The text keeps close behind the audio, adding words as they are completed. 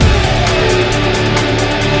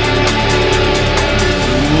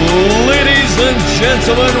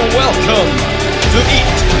gentlemen, welcome to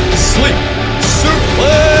Eat, Sleep,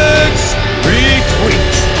 Suplex, Retweet.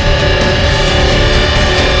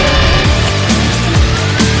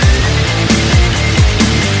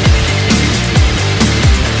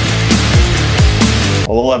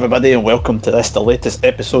 Hello everybody and welcome to the latest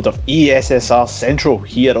episode of ESSR Central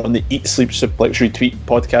here on the Eat, Sleep, Suplex, Retweet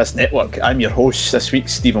podcast network. I'm your host this week,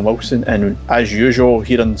 Stephen Wilson, and as usual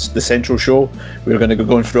here on the Central Show we're going to be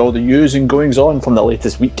going through all the news and goings on from the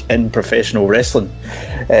latest week in professional wrestling.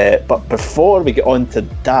 But before we get on to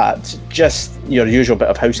that, just your usual bit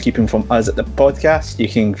of housekeeping from us at the podcast. You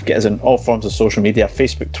can get us on all forms of social media: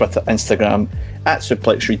 Facebook, Twitter, Instagram, at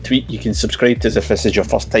Suplex Retweet. You can subscribe to us if this is your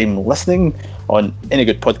first time listening on any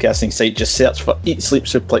good podcasting site. Just search for Eat, Sleep,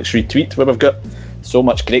 Suplex, Retweet, where we've got so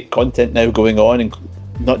much great content now going on, and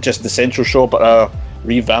not just the Central Show but our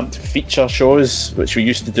revamped feature shows, which we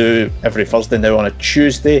used to do every Thursday, now on a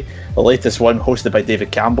Tuesday. The latest one, hosted by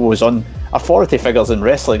David Campbell, is on authority figures in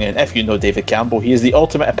wrestling, and if you know David Campbell, he is the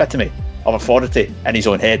ultimate epitome of authority in his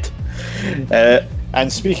own head.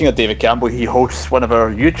 And speaking of David Campbell, he hosts one of our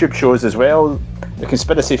YouTube shows as well, The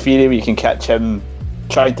Conspiracy Theory, where you can catch him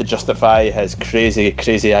trying to justify his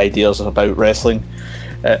crazy ideas about wrestling.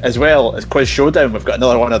 As well as Quiz Showdown, we've got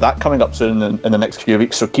another one of that coming up soon in the next few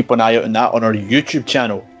weeks, so keep an eye out on that on our YouTube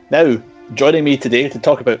channel. Now, joining me today to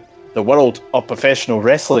talk about the world of professional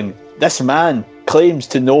wrestling, this man claims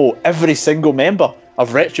to know every single member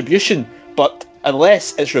of Retribution, but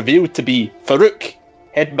unless it's revealed to be Farouk,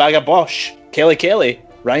 Headbagger Bosch, Kelly,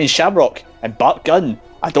 Ryan Shamrock and Bart Gunn,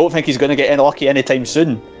 I don't think he's going to get any lucky anytime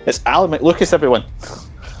soon. It's Alan McLucas, everyone.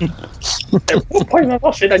 At what point have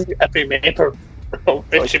I said I knew every member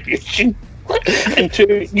of Retribution? And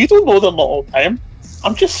two, you don't know them all the time.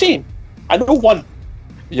 I'm just saying, I know one.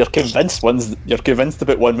 You're convinced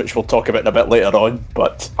about one, which we'll talk about a bit later on,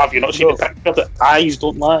 but... Have you not seen the picture that eyes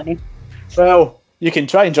don't lie? Well, you can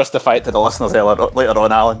try and justify it to the listeners later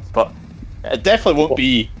on, Alan, but it definitely won't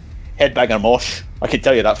be Headbagger Mosh. I can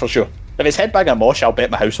tell you that for sure. If it's Headbagger Mosh, I'll bet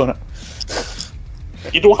my house on it.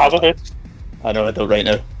 You don't have a head. I know I don't right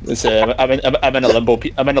now. It's, I'm in a limbo.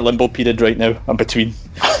 I'm in a limbo period right now. I'm between.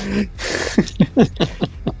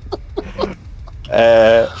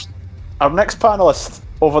 Our next panellist,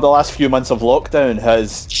 over the last few months of lockdown,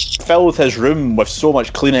 has filled his room with so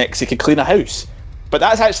much Kleenex he could clean a house. But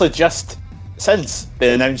that's actually just since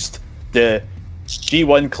they announced the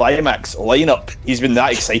G1 Climax lineup. He's been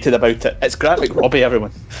that excited about it. It's Grant McRobbie,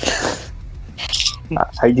 everyone.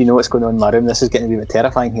 How do you know what's going on in my room? This is getting a bit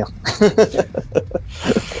terrifying here.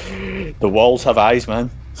 The walls have eyes, man.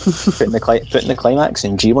 Putting the climax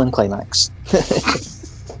in G1 Climax.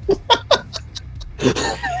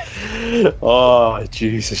 Oh,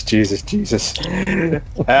 Jesus.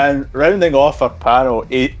 And rounding off our panel,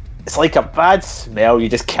 it's like a bad smell. You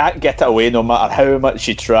just can't get it away no matter how much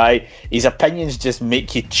you try. His opinions just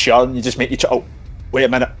make you churn. Oh, wait a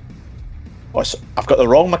minute. Oh, I've got the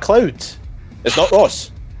wrong McLeod. It's not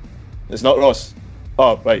Ross.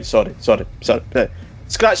 Oh, right, sorry.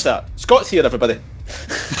 Scratch that. Scott's here, everybody.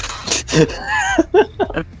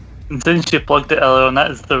 And since you plugged it earlier on,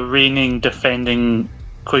 that is the reigning, defending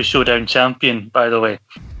Quiz Showdown champion, by the way.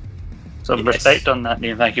 So Yes. respect on that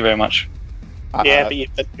name, thank you very much. Yeah, but you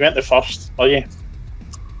went the first, are you?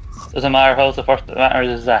 Doesn't matter how it's the first, what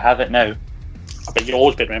matters is I have it now. But you'll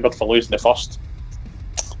always be remembered for losing the first.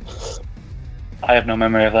 I have no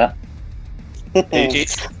memory of that.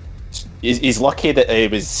 He's lucky that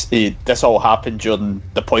this all happened during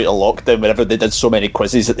the point of lockdown, whenever they did so many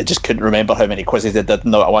quizzes that they just couldn't remember how many quizzes they did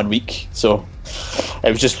in that 1 week. So it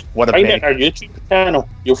was just one of Find many. it on our YouTube channel.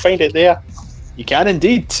 You'll find it there. You can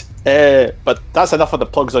indeed. But that's enough of the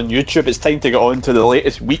plugs on YouTube. It's time to get on to the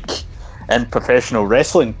latest week in professional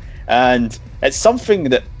wrestling, and it's something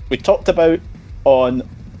that we talked about on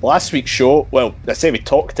last week's show. Well, I say we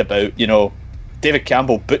talked about, David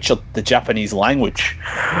Campbell butchered the Japanese language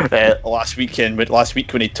last week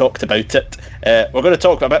when he talked about it. We're going to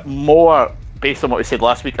talk a bit more based on what we said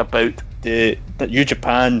last week about the New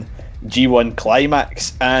Japan G1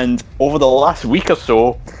 Climax, and over the last week or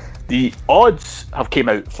so the odds have came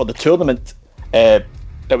out for the tournament. It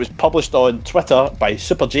was published on Twitter by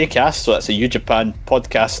Super J-Cast, so that's a New Japan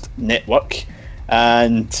podcast network.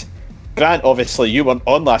 And Grant, obviously you weren't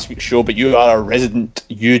on last week's show, but you are a resident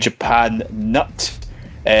New Japan nut.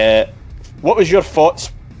 What was your thoughts?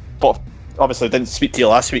 But obviously I didn't speak to you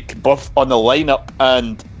last week, both on the lineup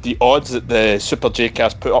and the odds that the Super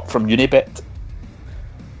J-Cast put up from Unibet.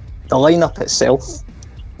 The lineup itself,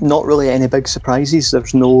 not really any big surprises.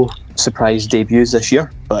 There's no surprise debuts this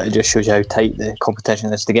year, but it just shows you how tight the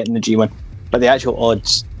competition is to get in the G1. But the actual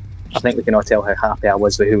odds, I think we can all tell how happy I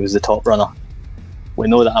was with who was the top runner. We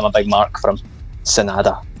know that I'm a big mark for him.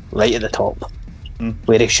 Sanada, right at the top,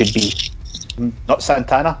 where he should be. Not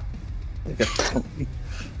Santana.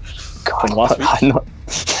 God, From last week.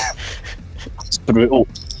 It's brutal.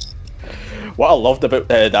 What I loved about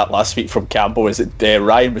that last week from Campbell is that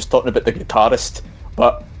Ryan was talking about the guitarist,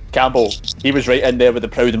 but Campbell, he was right in there with the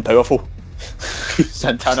proud and powerful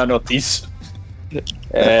Santana and Ortiz.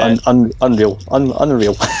 Unreal.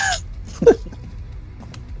 Unreal.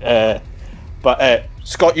 But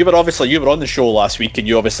Scott, you were on the show last week, and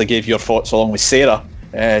you obviously gave your thoughts along with Sarah,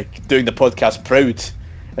 doing the podcast proud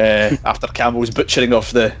after Campbell's butchering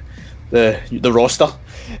of the roster.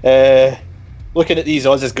 Looking at these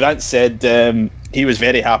odds, as Grant said, he was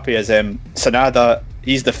very happy as Sanada.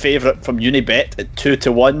 He's the favourite from Unibet at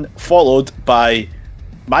 2-1, followed by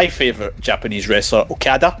my favourite Japanese wrestler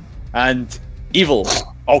Okada and Evil,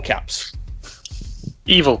 all caps.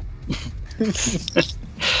 Evil.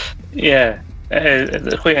 Yeah,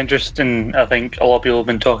 it's quite interesting. I think a lot of people have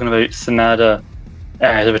been talking about Sanada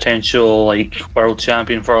as a potential world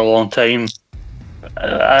champion for a long time.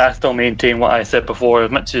 I still maintain what I said before.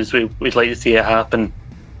 As much as we'd like to see it happen,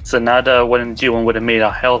 Sanada winning G1 would have made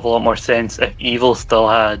a hell of a lot more sense if Evil still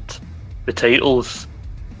had the titles.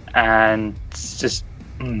 And it's just,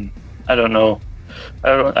 I don't know.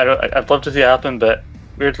 I'd love to see it happen, but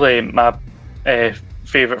weirdly, my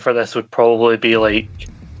favourite for this would probably be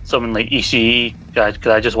someone like Ishii, because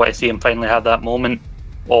I just want to see him finally have that moment.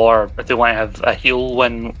 Or if they want to have a heel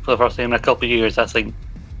win for the first time in a couple of years, I think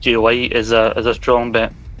Jay White is a strong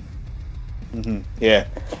bet. Yeah.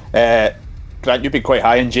 Grant, you've been quite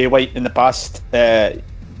high on Jay White in the past.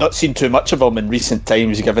 Not seen too much of him in recent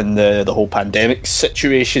times given the whole pandemic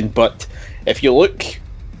situation, but if you look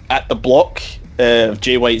at the block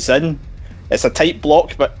Jay White's in, it's a tight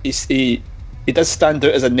block, but he does stand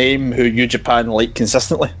out as a name who New Japan like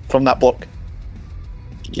consistently from that block.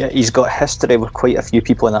 Yeah, he's got history with quite a few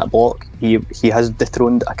people in that block. He has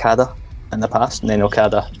dethroned Okada in the past, and then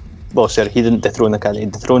Okada, he didn't dethrone Okada, he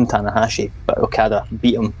dethroned Tanahashi, but Okada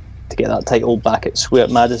beat him to get that title back at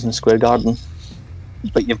Madison Square Garden.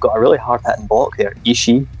 But you've got a really hard-hitting block there.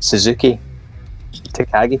 Ishii, Suzuki,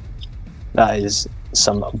 Takagi. That is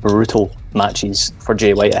some brutal matches for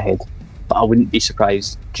Jay White ahead. But I wouldn't be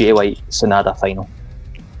surprised. Jay White, Sanada final.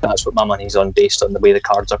 That's what my money's on based on the way the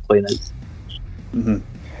cards are playing out.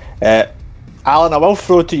 Alan, I will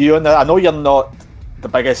throw to you on that. I know you're not the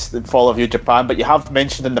biggest follower of New Japan, but you have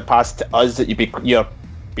mentioned in the past to us that you'd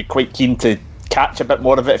be quite keen to catch a bit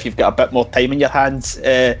more of it if you've got a bit more time in your hands.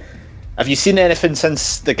 Have you seen anything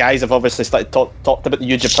since the guys have obviously started talked about the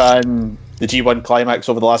New Japan, the G1 climax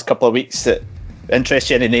over the last couple of weeks that interest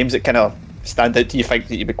you? Any names that kind of stand out to you, think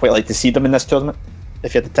that you'd be quite like to see them in this tournament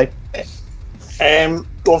if you had the time? It's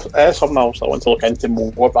something else I want to look into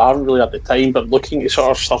more, but I haven't really had the time. But looking at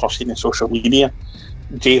sort of stuff I've seen in social media,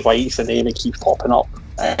 Jay White's the name that keeps popping up.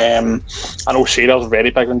 I know Sarah's very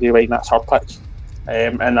big on Jay White, and that's her pick.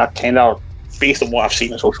 And I kind of, based on what I've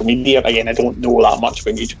seen on social media, again, I don't know that much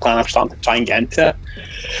about New Japan. I'm starting to try and get into it.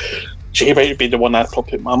 Jay White would be the one I'd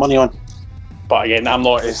probably put my money on. But again, I'm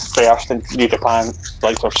not as versed in New Japan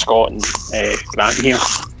like Scott and Grant here.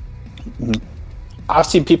 I've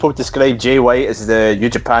seen people describe Jay White as the New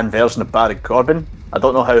Japan version of Baron Corbin. I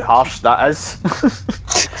don't know how harsh that is.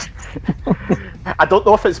 I don't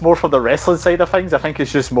know if it's more from the wrestling side of things. I think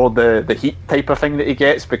it's just more the heat type of thing that he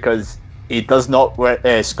gets, because he does not,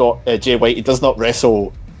 Jay White, he does not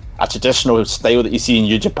wrestle a traditional style that you see in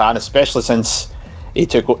New Japan, especially since he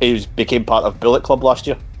became part of Bullet Club last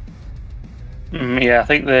year. Yeah, I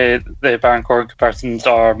think the Baron Corbin comparisons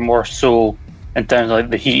are more so in terms of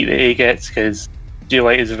the heat that he gets, because Jay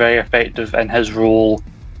White is very effective in his role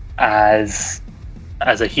as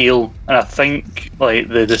a heel, and I think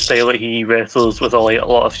the style that he wrestles with a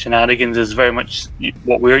lot of shenanigans is very much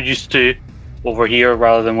what we're used to over here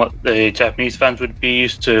rather than what the Japanese fans would be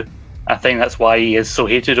used to. I think that's why he is so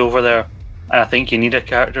hated over there, and I think you need a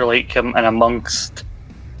character like him and amongst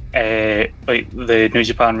the New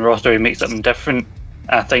Japan roster who makes something different.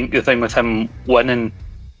 I think the thing with him winning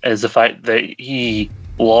is the fact that he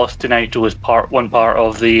lost to Naito as one part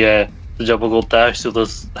of the Double Gold Dash, so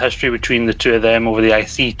there's history between the two of them over the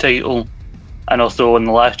IC title, and also in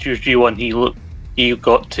the last year's G1 he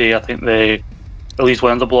got to, I think, at least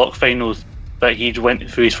one of the block finals, but he went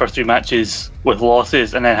through his first 3 matches with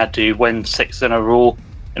losses and then had to win 6 in a row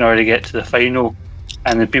in order to get to the final,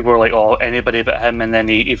 and then people were like, oh, anybody but him, and then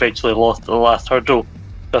he eventually lost the last hurdle.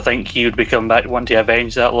 So I think he would be coming back wanting to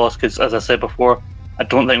avenge that loss, because as I said before, I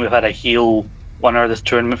don't think we've had a heel winner of this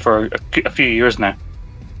tournament for a few years now.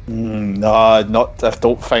 No, not. I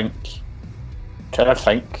don't think. Can I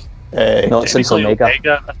think? Not since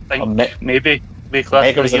Omega. I think maybe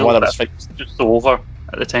Omega was the one I was thinking. Just over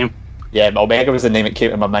at the time. Yeah, Omega was the name that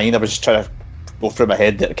came to my mind. I was just trying to go through my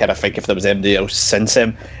head to kind of think if there was anybody else since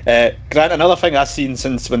him. Grant, another thing I've seen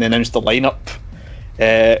since when they announced the lineup,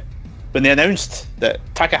 when they announced that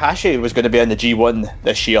Takahashi was going to be in the G1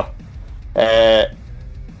 this year, when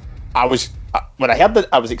I heard that,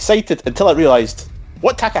 I was excited until I realised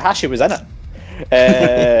what Takahashi was in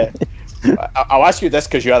it. I'll ask you this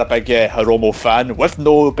because you are a big Hiromu fan. With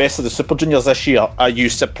no Best of the Super Juniors this year, are you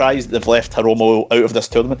surprised they've left Hiromu out of this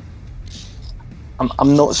tournament?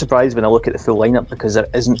 I'm not surprised when I look at the full lineup because there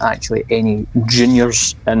isn't actually any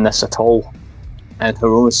juniors in this at all. And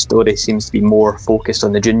Hiromu's story seems to be more focused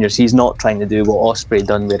on the juniors. He's not trying to do what Ospreay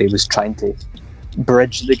done, where he was trying to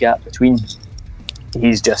bridge the gap between.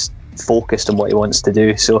 He's just focused on what he wants to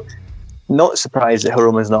do. So, not surprised that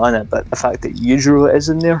Hiromu's not in it, but the fact that Yujiro is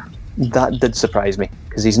in there, that did surprise me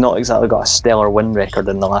because he's not exactly got a stellar win record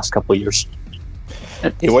in the last couple of years.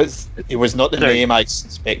 He was not the name I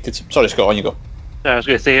suspected. Sorry, Scott, on you go. I was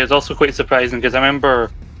going to say it was also quite surprising because I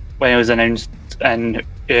remember when it was announced and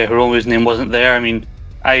Hiromu's name wasn't there. I mean,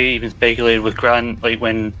 I even speculated with Grant, like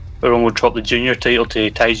when Hiromu dropped the junior title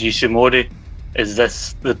to Taiji Ishimori, is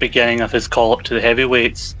this the beginning of his call up to the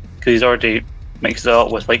heavyweights? Because he's already mixed it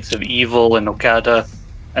up with likes of Evil and Okada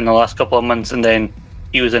in the last couple of months, and then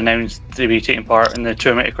he was announced to be taking part in the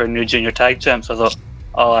tournament to crown new junior tag champs. So I thought,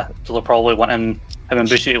 so they'll probably want him and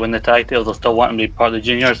Bushi to win the tag titles. They'll still want him to be part of the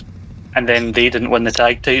juniors. And then they didn't win the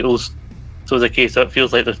tag titles. So the case that it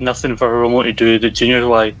feels like there's nothing for Hiromu to do the juniors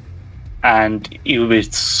wise. And it would be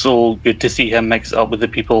so good to see him mix it up with the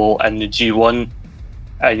people in the G1.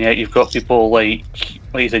 And yet you've got people like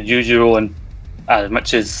you said, Yujiro, and as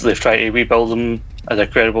much as they've tried to rebuild him as a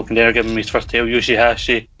credible contender, give him his first title,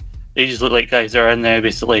 Yoshihashi, they just look like guys that are in there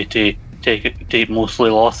basically to take mostly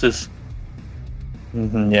losses.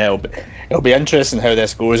 Yeah, it'll be interesting how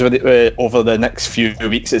this goes with it, over the next few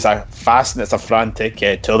weeks. It's a fast and it's a frantic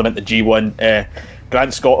tournament, the G1.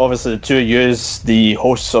 Grant, Scott, obviously the two of you, the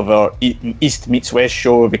hosts of our East Meets West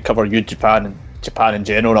show, we cover New Japan and Japan in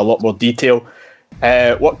general in a lot more detail.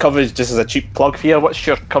 What coverage, just as a cheap plug here, what's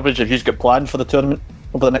your coverage have you got planned for the tournament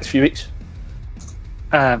over the next few weeks?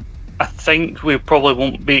 I think we probably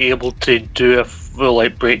won't be able to do a full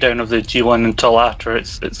breakdown of the G1 until after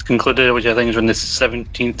it's concluded, which I think is on the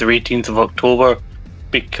 17th or 18th of October,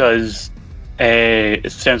 because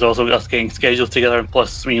it sounds also us getting schedules together, and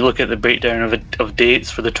plus when you look at the breakdown of dates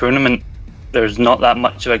for the tournament, there's not that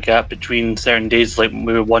much of a gap between certain days, like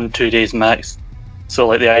maybe 1-2 days max.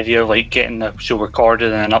 So the idea of getting the show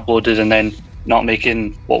recorded and uploaded and then not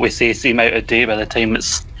making what we say seem out of date by the time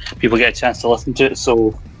people get a chance to listen to it.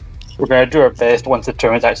 So we're going to do our best once the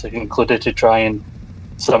tournament's actually concluded to try and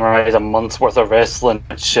summarise a month's worth of wrestling,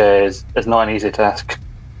 which is not an easy task.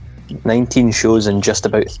 19 shows in just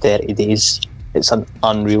about 30 days. It's an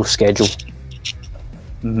unreal schedule.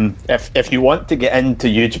 If you want to get into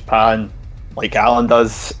New Japan like Alan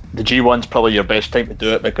does, the G1's probably your best time to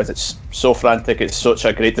do it because it's so frantic, it's such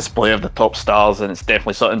a great display of the top stars, and it's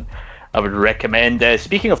definitely something I would recommend.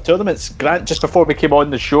 Speaking of tournaments, Grant, just before we came on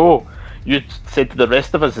the show, you said to the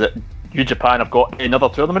rest of us that New Japan have got another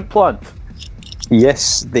tournament planned.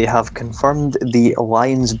 Yes, they have confirmed the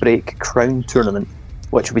Lions Break Crown Tournament,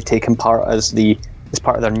 which will be taking part as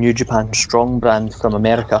part of their New Japan Strong brand from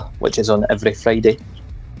America, which is on every Friday.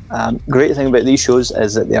 Great thing about these shows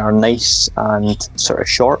is that they are nice and sort of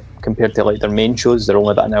short compared to their main shows. They're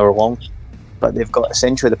only about an hour long, but they've got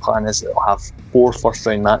essentially the plan is that they'll have 4 first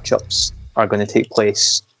round matchups are going to take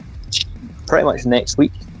place pretty much next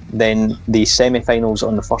week. Then the semi-finals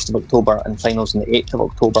on the 1st of October and finals on the 8th of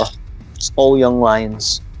October. It's all young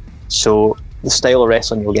lions, so the style of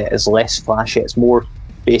wrestling you'll get is less flashy. It's more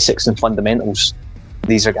basics and fundamentals.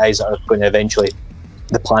 These are guys that are going to eventually,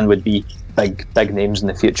 the plan would be big names in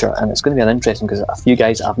the future, and it's going to be an interesting because a few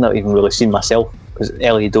guys I've not even really seen myself, because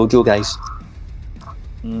LA Dojo guys.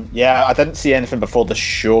 Yeah, I didn't see anything before the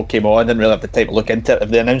show came on. I didn't really have the time to look into it.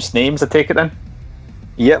 Have they announced names? I take it in?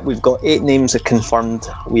 Yeah, we've got 8 names that confirmed.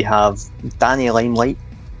 We have Danny Limelight,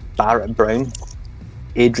 Barrett Brown,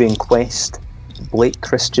 Adrian Quest, Blake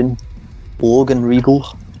Christian, Logan Regal,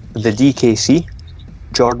 the DKC,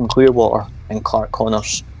 Jordan Clearwater, and Clark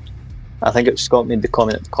Connors. I think Scott made the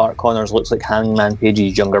comment that Clark Connors looks like Hangman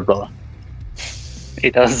Page's younger brother.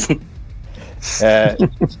 He does.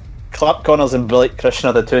 Clark Connors and Blake Christian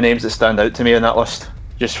are the 2 names that stand out to me on that list,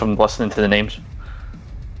 just from listening to the names.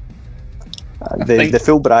 The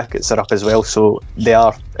full brackets are up as well, so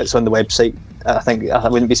it's on the website. I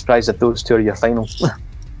wouldn't be surprised if those 2 are your final.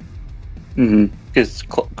 Because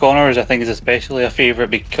Connors, I think, is especially a favourite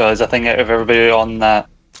because I think out of everybody on that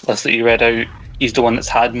list that you read out, he's the one that's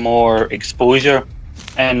had more exposure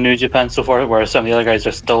in New Japan so far, whereas some of the other guys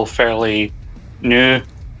are still fairly new.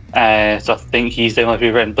 So I think he's definitely my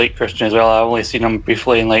favourite, and Blake Christian as well. I've only seen him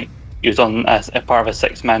briefly, and he was on a part of a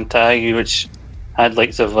 6-man tag, which had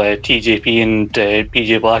likes of TJP and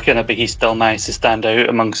PJ Black in it, but he still managed to stand out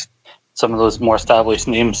amongst some of those more established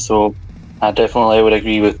names. So I definitely would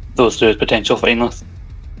agree with those two as potential finalists.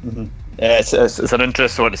 Yeah, it's an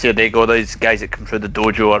interesting one to see. They go. These guys that come through the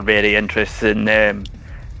dojo are very interesting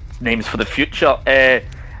names for the future.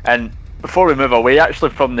 And before we move away, actually,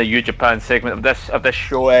 from the New Japan segment of this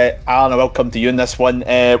show, Alan, I will come to you in this one.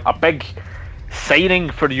 A big signing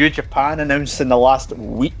for New Japan announced in the last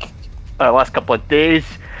week, last couple of days.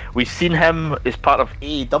 We've seen him as part of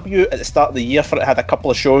AEW at the start of the year. For it had a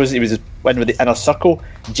couple of shows. He was in with the Inner Circle.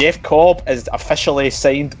 Jeff Cobb is officially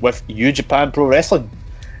signed with New Japan Pro Wrestling.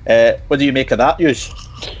 What do you make of that news?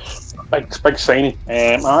 Big signing.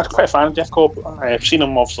 I'm actually quite a fan of Jeff Cobb. I've seen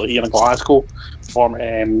him obviously here in Glasgow for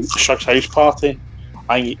Shug's House Party.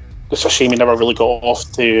 It's a shame he never really got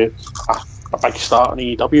off to a big start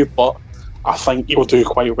in AEW, but I think he'll do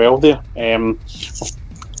quite well there. I'm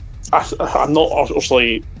not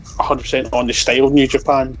obviously 100% on the style of New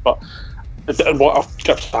Japan, but what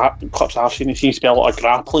clips I've seen, there seems to be a lot of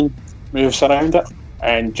grappling moves around it,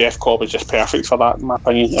 and Jeff Cobb is just perfect for that, in my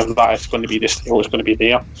opinion. If that is going to be the style, it's going to be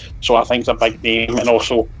there. So I think it's a big name, and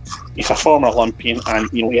also he's a former Olympian, and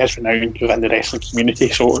he is renowned within the wrestling community,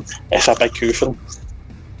 so it's a big coup for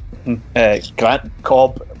him. Grant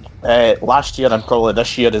Cobb, last year and probably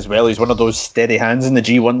this year as well, he's one of those steady hands in the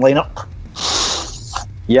G1 lineup.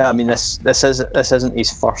 Yeah, I mean this isn't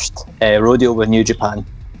his first rodeo with New Japan,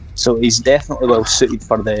 so he's definitely well suited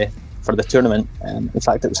for the tournament. In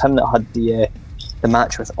fact, it was him that had the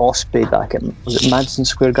match with Ospreay back at, was it Madison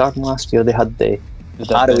Square Garden last year? They had the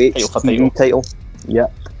ROH TV title. Yeah.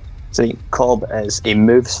 So Cobb he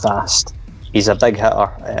moves fast. He's a big hitter.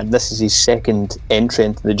 This is his second entry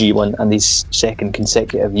into the G1 and his second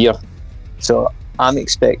consecutive year. So I'm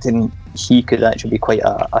expecting he could actually be quite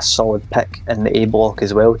a solid pick in the A block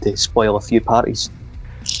as well to spoil a few parties.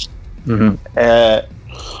 I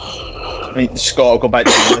mean, Scott, I'll go back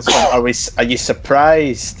to you on this one. Are you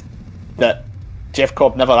surprised that Jeff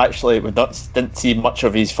Cobb never actually didn't see much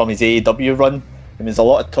of from his AEW run? I mean, there's a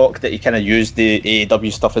lot of talk that he kind of used the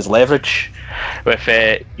AEW stuff as leverage with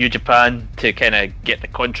New Japan to kind of get the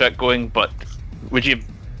contract going, but would you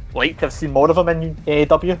like to have seen more of him in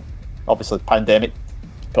AEW? Obviously, the pandemic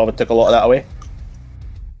probably took a lot of that away.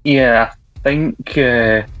 Yeah, I think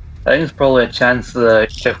there's probably a chance that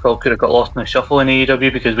Jeff Cobb could have got lost in the shuffle in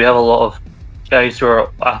AEW, because we have a lot of guys who are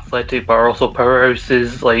athletic but are also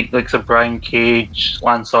powerhouses, like some Brian Cage,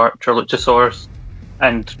 Lance Archer, Luchasaurus,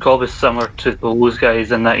 and Cobb is similar to those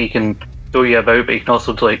guys in that he can throw you about, but he can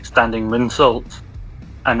also do standing moonsaults.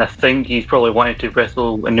 And I think he's probably wanted to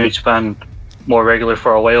wrestle in New Japan more regular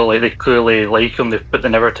for a while. They clearly like him. They've put the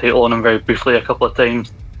Never title on him very briefly a couple of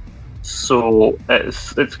times. So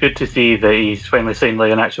it's good to see that he's finally signed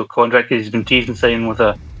an actual contract. He's been teasing signing with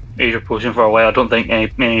a major promotion for a while. I don't think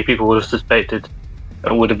many people would have suspected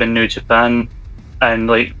it would have been New Japan. And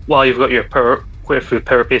while you've got your power-based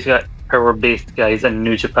guys in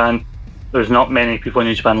New Japan, there's not many people in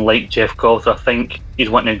New Japan like Jeff Cobb. So I think he's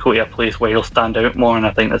wanting to go to a place where he'll stand out more, and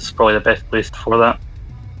I think that's probably the best place for that.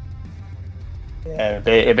 Yeah,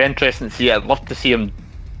 it'd be interesting to see. I'd love to see him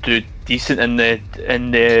do decent in the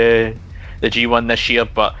G1 this year,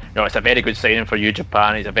 but it's a very good signing for New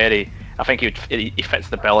Japan. I think he fits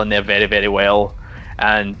the bill in there very, very well,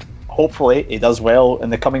 and hopefully he does well in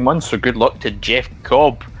the coming months. So good luck to Jeff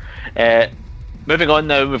Cobb. Moving on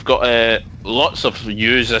now, we've got lots of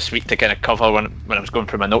news this week to kind of cover. When I was going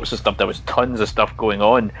through my notes and stuff, there was tons of stuff going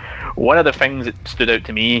on. One of the things that stood out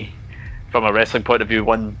to me from a wrestling point of view,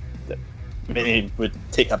 one that many would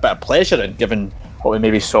take a bit of pleasure in, given what we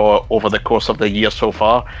maybe saw over the course of the year so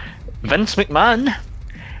far, Vince McMahon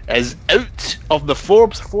is out of the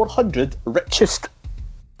Forbes 400 richest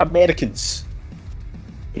Americans.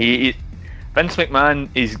 Vince McMahon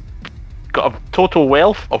is got a total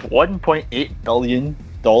wealth of $1.8 billion.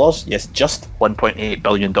 Yes, just $1.8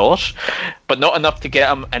 billion, but not enough to get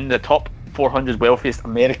him in the top 400 wealthiest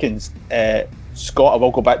Americans. Scott, I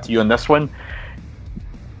will go back to you on this one.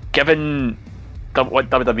 Given what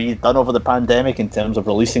WWE done over the pandemic in terms of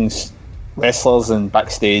releasing wrestlers and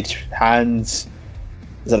backstage hands,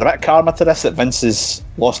 is there a bit of karma to this that Vince has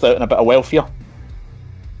lost out on a bit of wealth here?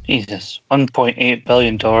 Jesus, $1.8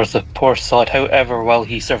 billion, the poor sod. However will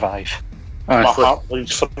he survive? My heart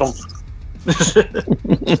bleeds for him.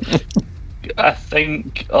 I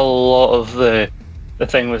think a lot of the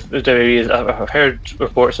thing with the WWE is I've heard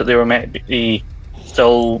reports that they were meant to be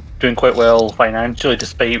still doing quite well financially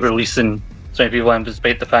despite releasing so many people and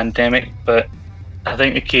despite the pandemic. But I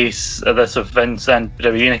think the case of this of Vince and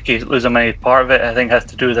WWE, in a case losing money, part of it I think has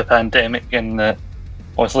to do with the pandemic, and that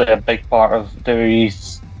obviously a big part of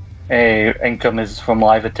WWE's income is from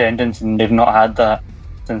live attendance, and they've not had that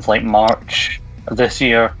since like March of this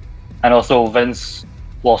year. And also Vince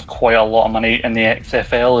lost quite a lot of money in the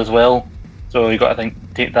XFL as well, so you got to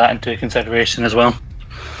take that into consideration as well.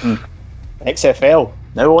 XFL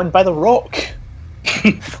now owned by The Rock.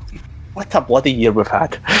 What a bloody year we've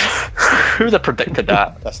had. Who'd have predicted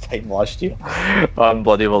that? This time last year.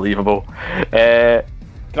 Unbloody believable.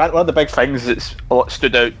 Grant, one of the big things that's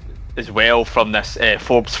stood out as well from this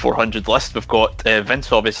Forbes 400 list, we've got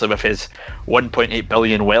Vince obviously with his 1.8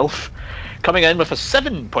 billion wealth. Coming in with a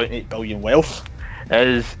 7.8 billion wealth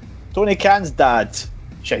is Tony Khan's dad,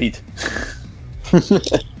 Shahid.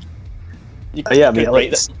 Yeah, I mean,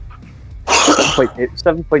 like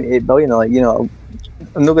 7.8 billion. Like, you know,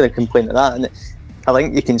 I'm not going to complain at that. And I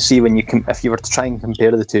think you can see when if you were to try and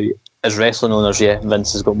compare the two as wrestling owners, yeah,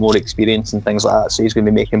 Vince has got more experience and things like that, so he's going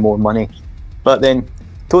to be making more money. But then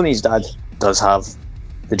Tony's dad does have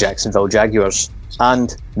the Jacksonville Jaguars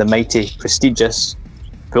and the mighty, prestigious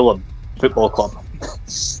Fulham Football Club.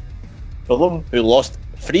 Fulham, who lost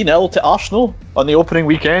 3-0 to Arsenal on the opening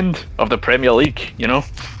weekend of the Premier League, you know.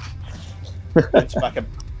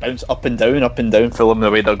 Bounce up and down. Fulham the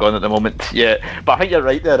way they're going at the moment. Yeah, but I think you're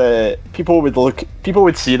right there. People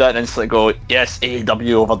would see that and instantly go, yes,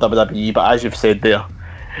 AEW over WWE. But as you've said there,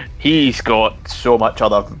 he's got so much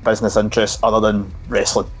other business interests other than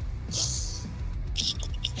wrestling.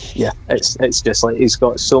 Yeah, it's just like he's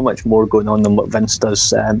got so much more going on than what Vince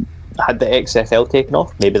does. Had the XFL taken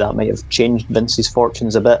off, maybe that might have changed Vince's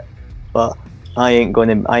fortunes a bit. But I ain't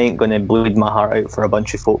gonna bleed my heart out for a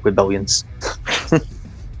bunch of folk with billions.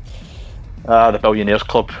 The Billionaires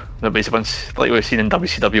Club, the basic ones, like we've seen in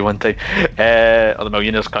WCW one time, or the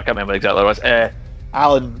Millionaires Club. I can't remember exactly what it was.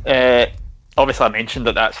 Alan, obviously I mentioned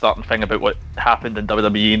that starting thing about what happened in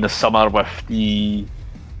WWE in the summer with the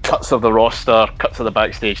cuts of the roster, cuts of the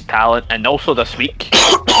backstage talent, and also this week,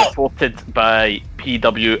 reported by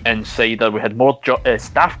PW Insider, we had more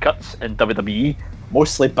staff cuts in WWE,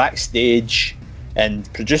 mostly backstage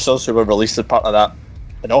and producers who were released as part of that,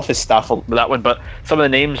 and office staff with that one. But some of the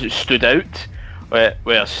names that stood out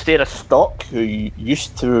were Sarah Stock, who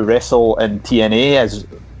used to wrestle in TNA as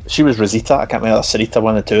she was Rosita. I can't remember, Sarita,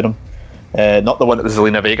 one of the two of them. Not the one that was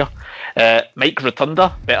Zelina Vega. Mike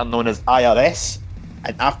Rotunda, better known as IRS.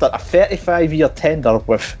 And after a 35-year tender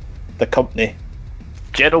with the company,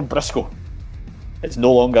 Gerald Briscoe is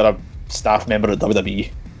no longer a staff member at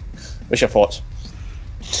WWE. What's your thoughts?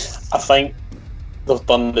 I think they've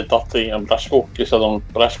done the dirty on Briscoe, because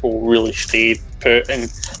Briscoe really stayed put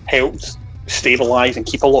and helped stabilise and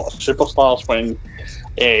keep a lot of superstars when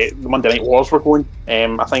the Monday Night Wars were going.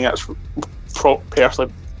 I think that's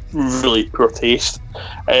personally really poor taste.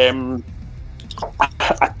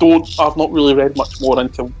 I've not really read much more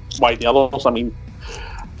into why the others. I mean,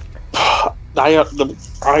 the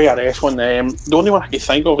IRS one, the only one I can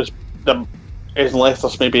think of is unless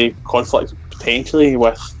there's maybe conflict potentially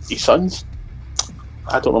with his sons.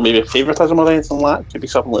 I don't know, maybe favouritism or anything like that. Could be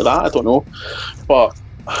something like that, I don't know. But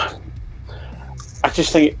I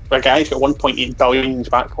just think the guy's got 1.8 billion in his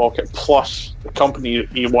back pocket, plus the company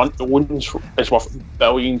he owns is worth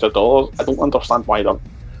billions of dollars. I don't understand why they're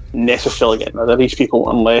necessarily getting rid of these people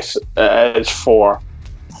unless it is for,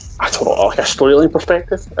 I don't know, like a storyline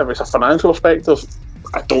perspective. If it's a financial perspective,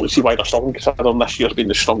 I don't see why they're struggling, considering this year's been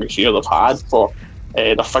the strongest year they've had for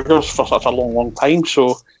their figures for such a long time.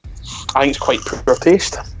 So I think it's quite poor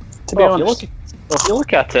taste, to be honest. If you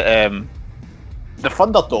look at it, the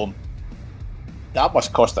Thunderdome, that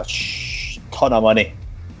must cost a ton of money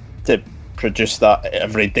to produce that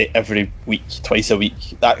every day, every week, twice a week.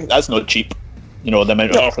 That's not cheap. You know, the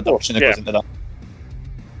amount of production that goes into that.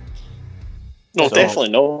 No, definitely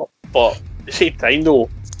not. But at the same time, though,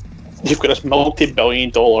 you've got this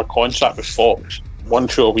multi-billion-dollar contract with Fox, one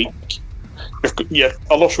show a week.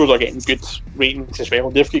 Other shows are getting good ratings as well.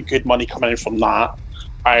 They've got good money coming in from that.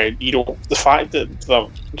 The fact that the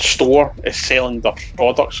store is selling their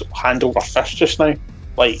products hand over fist just now,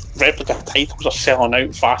 like replica titles are selling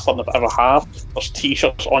out faster than they ever have. There's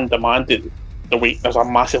t-shirts on demand. There's a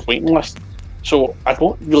massive waiting list. So I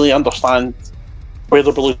don't really understand where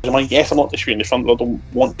they're losing money. Yes, I'm not disputing the front. I don't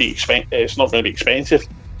want to be it's not going to be expensive.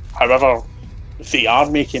 However, they are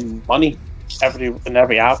making money in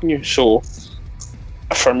every avenue. So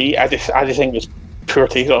for me, I just think it's poor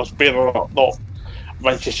taste. Whether or not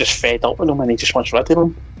Vince is just fed up with him and he just wants rid of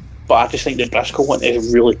him. But I just think the Briscoe one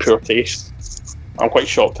is really poor taste. I'm quite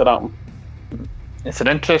shocked at that one. It's an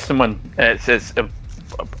interesting one. It's a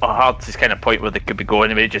hard to kind of point where they could be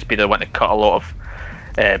going. It may just be they want to cut a lot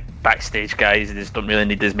of backstage guys. They just don't really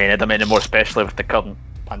need as many of them anymore, especially with the current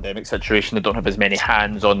pandemic situation. They don't have as many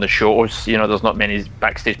hands on the shows. You know, there's not many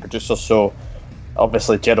backstage producers. So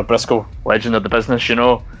obviously Gerald Briscoe, legend of the business, you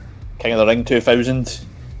know, King of the Ring 2000,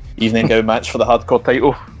 evening gown match for the hardcore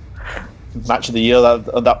title. Match of the year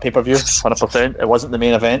that pay-per-view, 100%. It wasn't the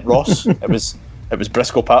main event, Ross. It was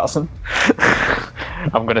Briscoe Patterson.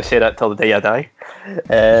 I'm going to say that till the day I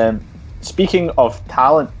die. Speaking of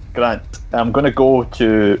talent, Grant, I'm going to go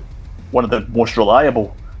to one of the most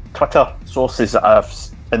reliable Twitter sources that I have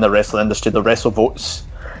in the wrestling industry, the WrestleVotes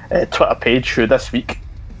Twitter page, who this week,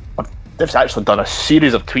 they've actually done a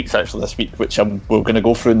series of tweets actually this week, which we're going to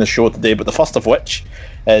go through in the show today, but the first of which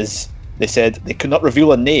is they said they could not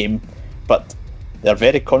reveal a name, but they're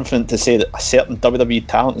very confident to say that a certain WWE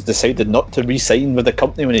talent has decided not to re-sign with the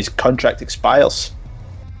company when his contract expires.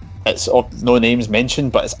 It's no names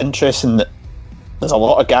mentioned, but it's interesting that there's a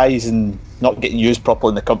lot of guys not getting used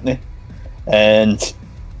properly in the company, and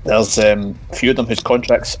there's a few of them whose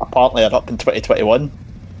contracts apparently are up in 2021.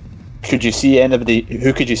 Could you see anybody?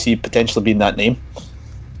 Who could you see potentially being that name?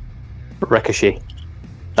 Ricochet.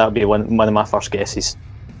 That would be one of my first guesses.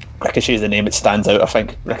 Ricochet is the name that stands out, I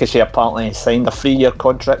think. Ricochet apparently signed a 3-year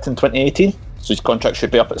contract in 2018, so his contract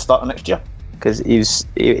should be up at the start of next year. Because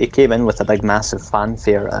he came in with a big, massive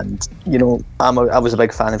fanfare, and you know, I was a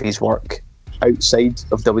big fan of his work outside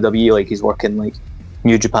of WWE. Like he's working like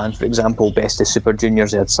New Japan, for example, Best of Super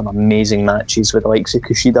Juniors. They had some amazing matches with the likes of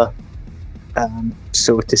Kushida.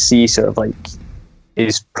 So to see sort of like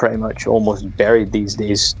he's pretty much almost buried these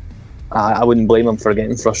days. I wouldn't blame him for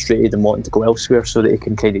getting frustrated and wanting to go elsewhere so that he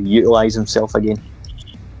can kind of utilise himself again.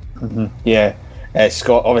 Mm-hmm. Yeah,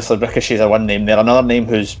 Scott, obviously Ricochet's a one name there. Another name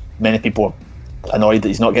who's many people are annoyed that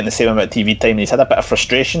he's not getting the same amount of TV time. He's had a bit of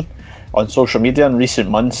frustration on social media in recent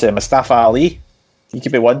months. Mustafa Ali, he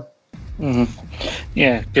could be one. Mm-hmm.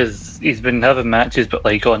 Yeah, because he's been having matches, but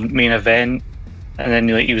like on main event, and then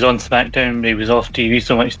like he was on SmackDown, he was off TV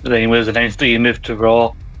so much that then he was announced that he moved to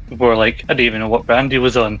Raw. People were like, I didn't even know what brand he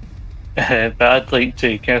was on. But I'd like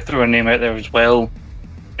to kind of throw a name out there as well,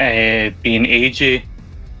 being AJ,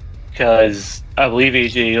 because I believe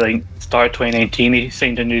AJ, like, started 2019, he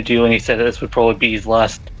signed a new deal and he said that this would probably be his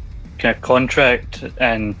last kind of contract,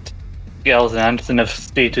 and Gallows and Anderson have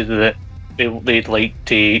stated that they'd like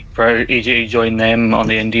for AJ to join them on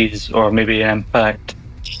the Indies or maybe Impact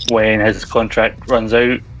when his contract runs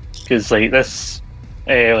out, because like this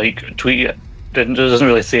tweet doesn't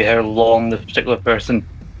really say how long the particular person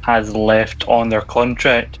has left on their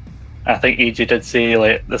contract. I think AJ did say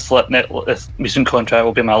like this recent contract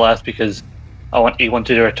will be my last because he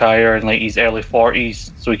wanted to retire in like his early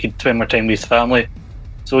 40s so he could spend more time with his family.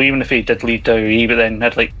 So even if he did leave WWE but then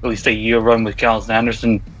had like at least a year run with Gallows and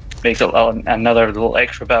Anderson, makes another little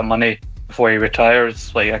extra bit of money before he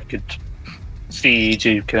retires, like I could see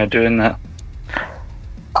AJ kind of doing that.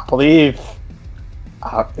 I believe,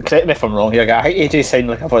 correct me if I'm wrong here, I think AJ signed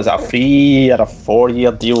like a 3 or a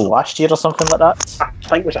 4-year deal last year or something like that. I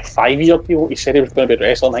think it was a 5-year deal. He said he was going to be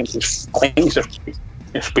wrestling. I think he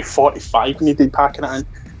was be 45 when he did packing it in,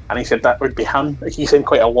 and he said that would be him. He signed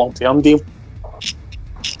quite a long-term deal,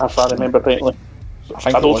 if I remember correctly.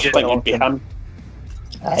 I don't think it would be him.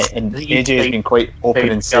 And AJ has been quite open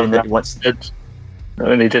in saying that he wants.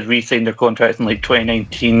 And they did re-sign their contracts in like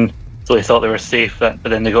 2019, so they thought they were safe, but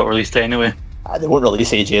then they got released anyway. They won't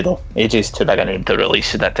release AJ though. AJ's too big a name to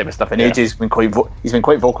release that type of stuff. And AJ's been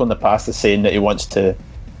quite vocal in the past as saying that he wants to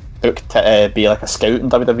be like a scout in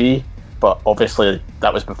WWE, but obviously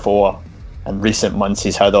that was before. In recent months,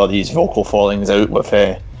 he's had all these vocal fallings out with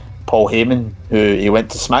Paul Heyman, who he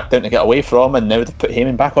went to SmackDown to get away from, and now they've put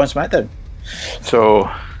Heyman back on SmackDown. So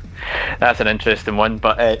that's an interesting one.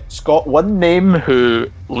 But Scott, one name who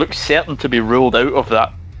looks certain to be ruled out of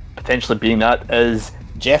that, potentially being that, is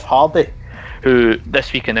Jeff Hardy, who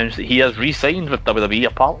this week announced that he has re-signed with WWE,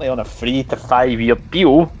 apparently on a 3 to 5 year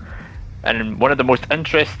deal. And one of the most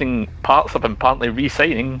interesting parts of him apparently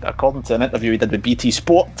re-signing, according to an interview he did with BT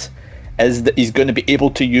Sport, is that he's going to be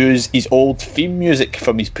able to use his old theme music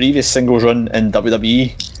from his previous singles run in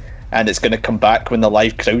WWE, and it's going to come back when the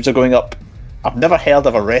live crowds are going up. I've never heard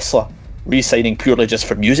of a wrestler re-signing purely just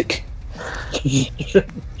for music. So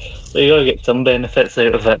you got to get some benefits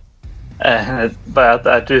out of it. But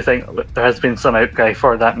I do think there has been some outcry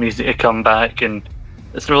for that music to come back, and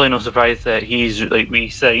it's really no surprise that he's like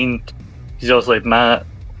re-signed. He's also like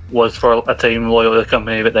was for a time loyal to the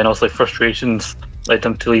company, but then also frustrations led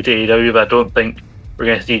him to leave AEW. But I don't think we're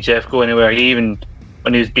going to see Jeff go anywhere. He even,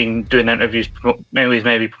 when he was doing interviews,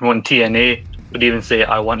 maybe promoting TNA, would even say,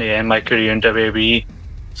 "I want to end my career in WWE."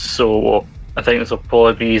 So I think this will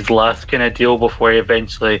probably be his last kind of deal before he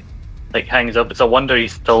eventually hangs up. It's a wonder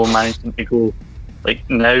he's still managing to go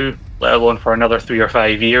now, let alone for another 3 or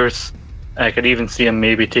 5 years. And I could even see him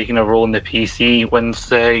maybe taking a role in the PC once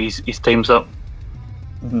his time's up.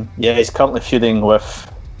 Mm-hmm. Yeah, he's currently feuding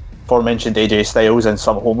with aforementioned AJ Styles and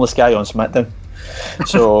some homeless guy on SmackDown.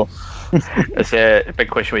 So it's a big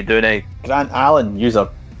question we do now. Grant Allen, you're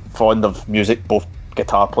fond of music, both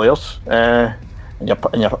guitar players. Do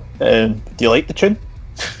you like the tune?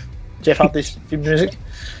 Jeff Hardy's theme music?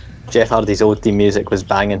 Jeff Hardy's old theme music was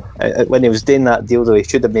banging. When he was doing that deal, though, he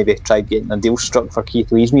should have maybe tried getting a deal struck for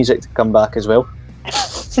Keith Lee's music to come back as well.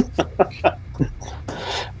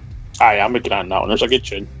 I'm a Grant that one. It's a good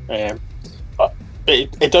tune, but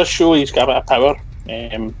it does show he's got a bit of power.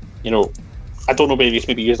 I don't know maybe he's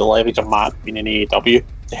used the leverage of Matt being in AEW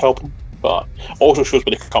to help him, but also shows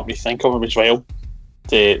what the company think of him as well,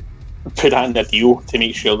 to put that in their deal to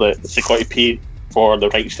make sure that if they got to pay for the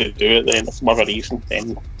rights to do it, then if for whatever reason,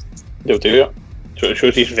 then they'll do it. So it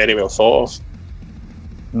shows he's very well thought of.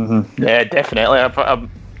 Mm-hmm. Yeah, definitely.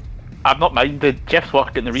 I've not minded. Jeff's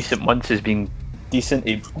work in the recent months has been decent.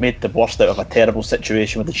 He made the worst out of a terrible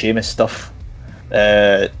situation with the Sheamus stuff.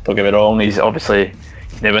 Don't get me wrong, he's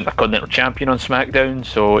now Intercontinental Champion on SmackDown,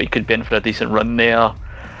 so he could be in for a decent run there.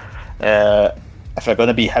 If they're going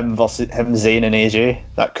to be him, Zayn and AJ,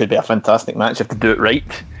 that could be a fantastic match if they do it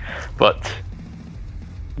right. But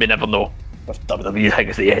we never know. With WWE, I think,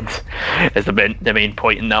 is the end, is the main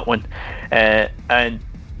point in that one. And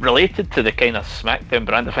related to the kind of SmackDown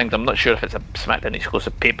brand of things, I'm not sure if it's a SmackDown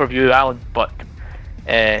exclusive pay-per-view, Alan, but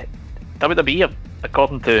WWE,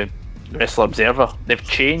 according to Wrestler Observer, they've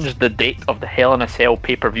changed the date of the Hell in a Cell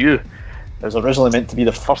pay-per-view. It was originally meant to be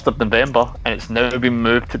the 1st of November, and it's now been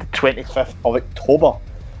moved to the 25th of October.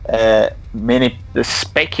 The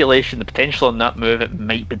speculation, the potential on that move, it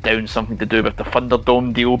might be down something to do with the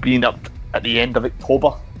Thunderdome deal being up at the end of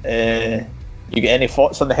October. You get any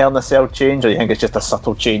thoughts on the Hell in a Cell change, or you think it's just a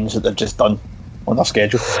subtle change that they've just done on their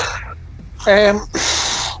schedule?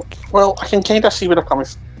 Well, I can kind of see where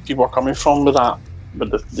people are coming from with that,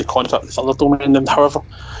 with the concept of the Thunderdome ending. However,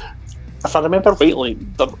 if I remember rightly,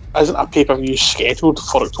 there isn't a pay-per-view scheduled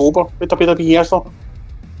for October with WWE, is there?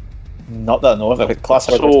 Not that I know of. Clash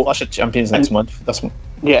of Champions next month. This month.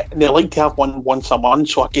 Yeah, they like to have one once a month,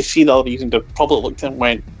 so I can see the other reason they probably looked at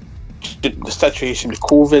when the situation with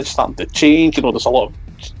COVID starting to change. There's a lot of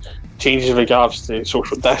changes in regards to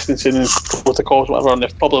social distancing and protocols, whatever, and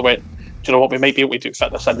they've probably went, do you know what, we might be able to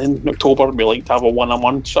fit this in October, and we like to have a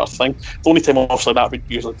one-on-one sort of thing. The only time obviously that would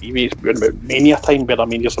usually deviate is about Mania time, where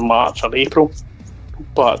Mania's in March or April.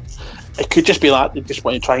 But it could just be that they just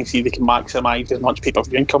want to try and see if they can maximise as much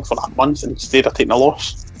pay-per-view income for that month instead of taking a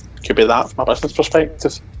loss. Could be that from a business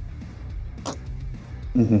perspective.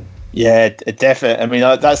 Mm-hmm. Yeah, definitely. I mean,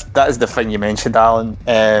 that is the thing you mentioned, Alan,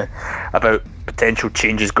 about potential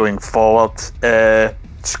changes going forward.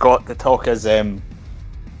 Scott, the talk is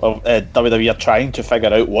WWE are trying to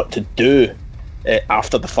figure out what to do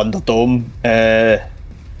after the Thunderdome. They're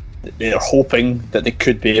hoping that they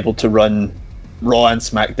could be able to run Raw and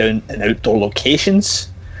SmackDown in outdoor locations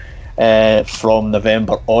from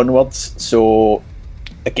November onwards. So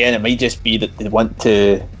again, it might just be that they want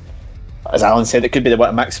to, as Alan said, it could be they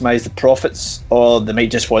want to maximise the profits, or they might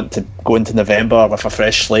just want to go into November with a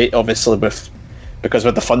fresh slate. Obviously, because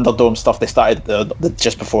with the Thunderdome stuff, they started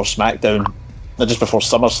just before SmackDown, just before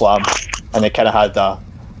SummerSlam, and they kind of had the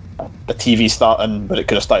TV starting, but it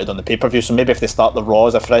could have started on the pay-per-view. So maybe if they start the Raw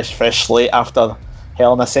as a fresh slate after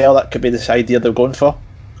Hell in a Cell, that could be this idea they're going for.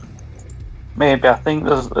 Maybe. I think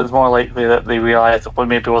it's more likely that they realise it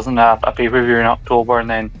maybe wasn't a pay-per-view in October, and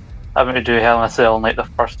then having to do Hell in a Cell on the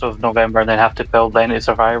 1st of November, and then have to build then to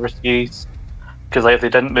Survivor Series. Because if they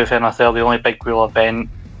didn't move Hell in a Cell, the only big real event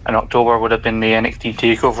in October would have been the NXT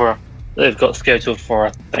TakeOver that they've got scheduled for,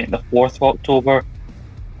 I think, the 4th of October.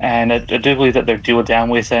 And I do believe that their deal with the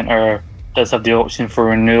Amway Centre does have the option for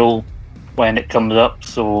renewal when it comes up,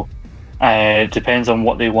 so it depends on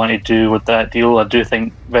what they want to do with that deal. I do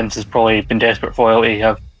think Vince has probably been desperate for it to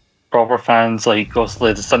have proper fans, like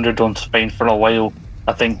obviously the Thunderdome's fine for a while.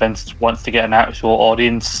 I think Vince wants to get an actual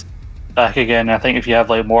audience back again. I think if you have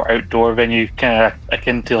more outdoor venue, kind of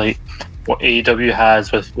akin to what AEW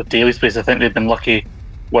has with Daily Space, I think they've been lucky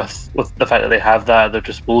with the fact that they have that at their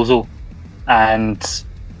disposal. And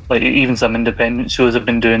even some independent shows have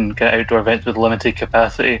been doing kind of outdoor events with limited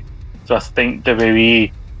capacity. So I think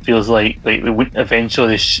WWE feels like they would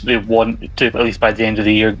eventually they want to, at least by the end of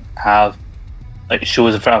the year, have like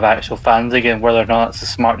shows in front of actual fans again. Whether or not it's a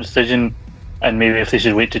smart decision, and maybe if they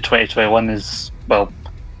should wait to 2021 is, well,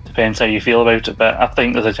 depends how you feel about it. But I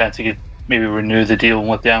think there's a chance you could maybe renew the deal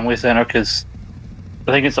with the Amway Centre, because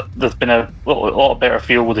I think there's been a lot better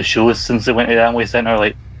feel with the shows since they went to the Amway Centre.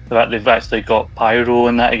 Like the fact they've actually got pyro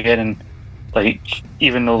and that again, and like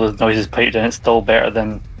even though the noise is piped in, it's still better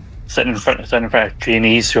than sitting in front of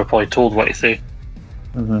trainees who are probably told what to say.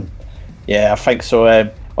 Mm-hmm. Yeah, I think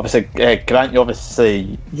so. Obviously, Grant,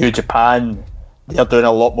 obviously, New Japan, they're doing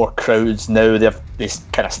a lot more crowds now. They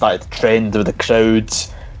kind of started the trend with the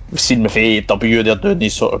crowds. We've seen with AEW, they're doing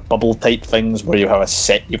these sort of bubble type things where you have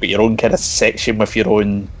you've got your own kind of section with your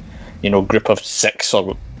own, group of 6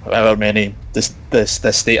 or however many the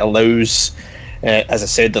state allows. As I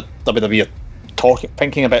said, the WWE are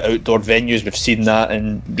thinking about outdoor venues. We've seen that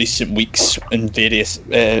in recent weeks in various.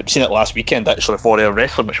 Seen it last weekend actually for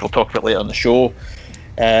wrestling, which we'll talk about later on the show.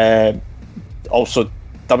 Also,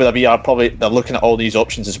 WWE they're looking at all these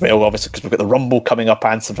options as well. Obviously, because we've got the Rumble coming up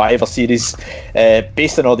and Survivor Series.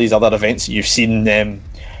 Based on all these other events that you've seen,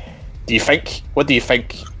 what do you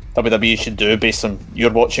think WWE should do based on your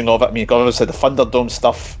watching of it? I mean, obviously the Thunderdome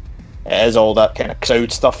stuff is all that kind of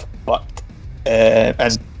crowd stuff, but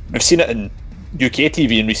and we've seen it in UK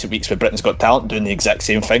TV in recent weeks with Britain's Got Talent doing the exact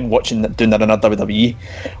same thing, doing that on a WWE.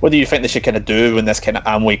 What do you think they should kind of do when this kind of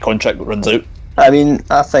Amway contract runs out? I mean,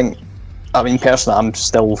 personally, I'm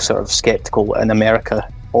still sort of sceptical in America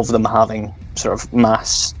of them having sort of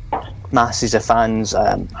masses of fans.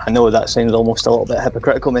 I know that sounds almost a little bit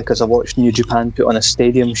hypocritical because I watched New Japan put on a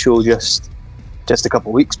stadium show just a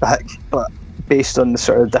couple of weeks back, but based on the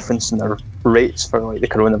sort of difference in their rates for like the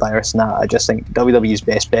coronavirus and that, I just think WWE's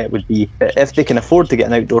best bet would be, if they can afford to get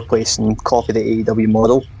an outdoor place and copy the AEW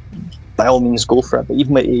model, by all means go for it. But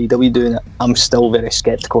even with AEW doing it, I'm still very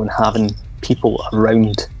sceptical in having people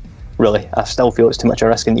around. Really, I still feel it's too much a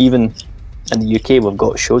risk, and even in the UK we've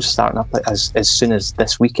got shows starting up as soon as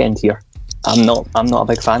this weekend here. I'm not a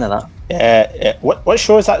big fan of that. What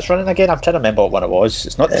show is that running again? I'm trying to remember what it was.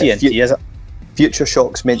 It's not TNT, is it? Future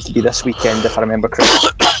Shock's meant to be this weekend, if I remember correctly.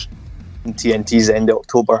 And TNT's the end of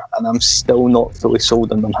October, and I'm still not fully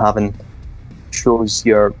sold on them having shows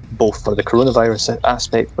here, both for the coronavirus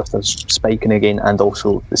aspect with us spiking again, and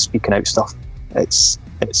also the speaking out stuff. It's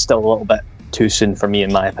still a little bit too soon for me,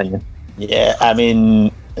 in my opinion. Yeah, I mean,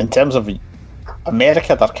 in terms of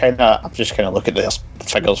America, I'm just kind of looking at their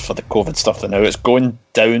figures for the COVID stuff now. It's going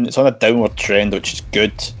down. It's on a downward trend, which is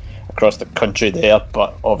good across the country there.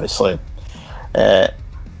 But obviously,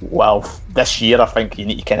 this year I think you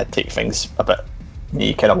need to kind of take things a bit. You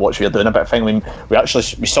need to kind of watch what you're doing a bit. Thing. I mean,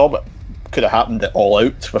 we saw what could have happened at All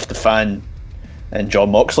Out with the fan and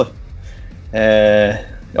John Moxley.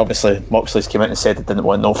 Obviously, Moxley's came out and said he didn't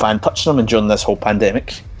want no fan touching him during this whole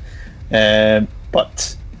pandemic.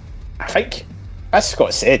 But I think, as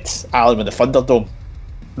Scott said, Alan, with the Thunderdome,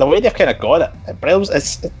 the way they've kind of got it, it builds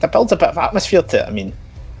a bit of atmosphere to it. I mean,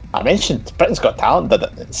 I mentioned Britain's Got Talent did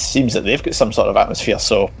it. It seems that they've got some sort of atmosphere.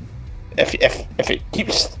 So if it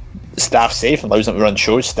keeps staff safe and allows them to run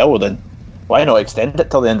shows still, then why not extend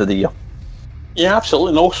it till the end of the year? Yeah, absolutely.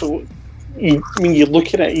 And also, when you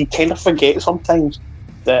look at it, you kind of forget sometimes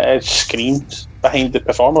that it's screens behind the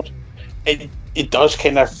performers. It does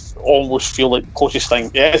kind of almost feel like the closest thing.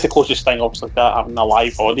 Yeah, it's the closest thing, obviously, to having a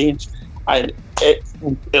live audience. And it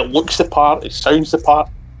looks the part, it sounds the part,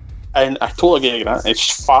 and I totally agree with that.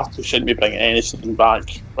 It's far too shouldn't be bringing anything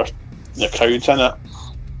back with the crowds in it.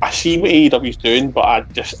 I see what AEW's doing, but I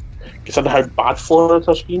just, considering how bad Florida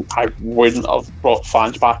has been, I wouldn't have brought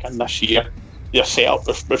fans back in this year. Their setup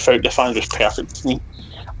without the fans was perfect to me.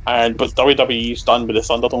 But WWE's done with the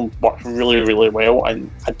Thunderdome worked really, really well, and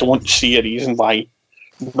I don't see a reason why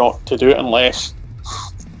not to do it unless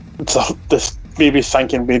this maybe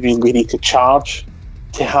thinking maybe we need to charge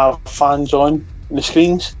to have fans on the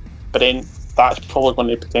screens, but then that's probably going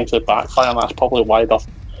to potentially backfire, and that's probably why they're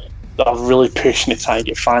really pushing to try and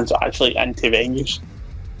get fans actually into venues.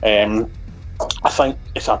 I think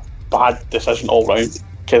it's a bad decision all round,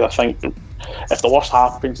 because I think if the worst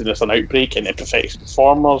happens and there's an outbreak and it affects the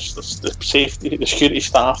performers, the safety, the security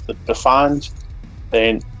staff, the fans,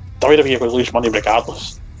 then WWE are going to lose money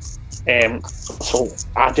regardless. So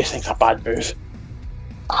I just think it's a bad move.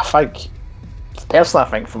 Personally, I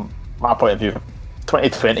think from my point of view,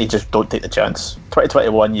 2020 just don't take the chance.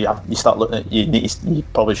 2021 you start looking at, you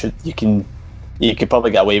could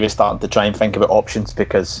probably get away with starting to try and think about options,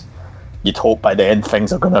 because you'd hope by then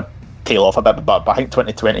things are going to tail off a bit, but I think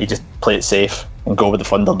 2020 just play it safe and go with the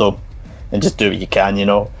Thunderdome and just do what you can, you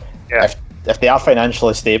know. Yeah. if they are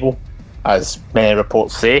financially stable, as many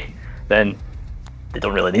reports say, then they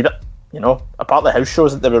don't really need it. You know, apart of the house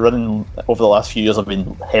shows that they were running over the last few years have been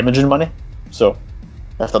hemorrhaging money. So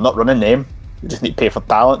if they're not running them, they just need to pay for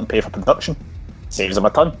talent and pay for production. Saves them a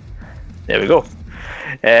ton. There we go.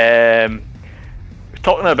 We're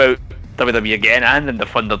talking about WWE again, and in the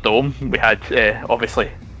Thunderdome, we had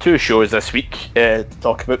obviously 2 shows this week to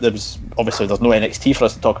talk about. There's no NXT for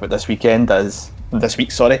us to talk about this week. As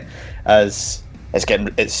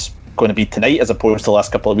it's going to be tonight as opposed to the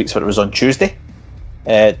last couple of weeks where it was on Tuesday.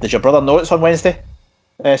 Does your brother know it's on Wednesday,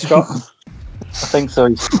 Scott? I think so.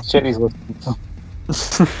 He's checked his list.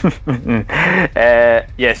 So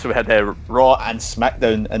we had Raw and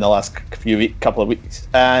SmackDown in the last couple of weeks,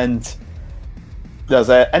 and there's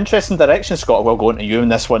an interesting direction, Scott. We'll go into you in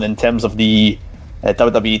this one in terms of the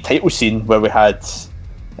WWE title scene, where we had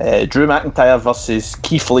Drew McIntyre versus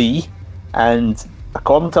Keith Lee, and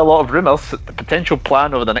according to a lot of rumours, the potential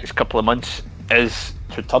plan over the next couple of months is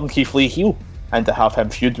to turn Keith Lee heel and to have him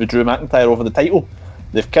feud with Drew McIntyre over the title.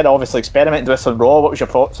 They've kind of obviously experimented with this on Raw. What was your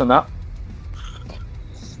thoughts on that?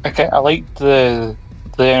 Okay, I liked the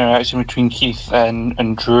interaction between Keith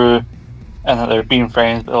and Drew, and that they're being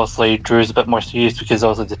friends, but also Drew's a bit more serious because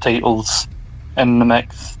also the titles in the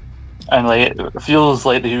mix, and like it feels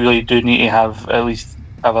like they really do need to have at least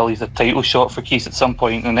a title shot for Keith at some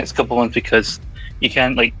point in the next couple of months, because you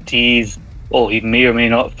can't like tease, oh, he may or may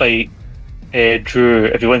not fight Drew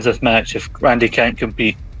if he wins this match if Randy can't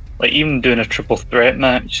compete. Like even doing a triple threat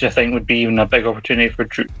match, I think would be even a big opportunity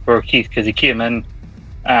for Keith, because he came in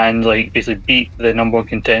and like basically beat the number 1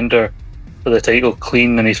 contender for the title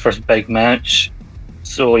clean in his first big match.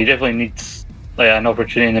 So he definitely needs like an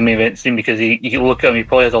opportunity in the main event scene, because you can look at him, he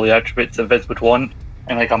probably has all the attributes that Vince would want,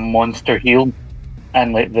 and like a monster heel,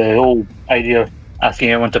 and like the whole idea of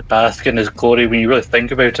asking everyone to bask in his glory, when you really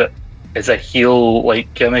think about it, is a heel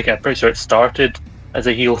like gimmick. I'm pretty sure it started as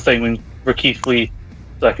a heel thing for Keith Lee,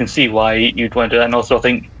 so I can see why you'd want to do that. And also I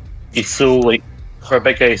think he's so like, for a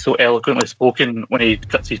big guy, so eloquently spoken when he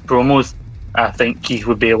cuts his promos. I think Keith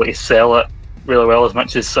would be able to sell it really well, as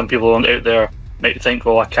much as some people out there might think,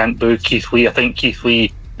 oh, I can't boo Keith Lee. I think Keith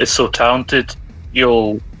Lee is so talented,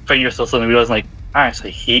 you'll find yourself suddenly realising, like, I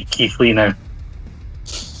actually hate Keith Lee now.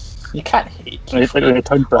 You can't hate Keith It's like when I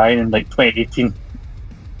turned Brian in like 2018. You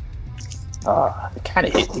can't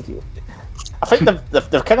hate Keith. I think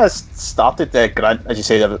they've kind of started grant, as you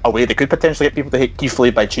say, a way they could potentially get people to hate Keith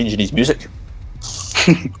Lee by changing his music.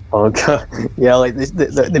 Oh god, yeah, like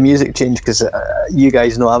the music change, because you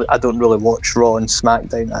guys know I don't really watch Raw and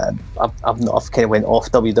SmackDown. I've kind of went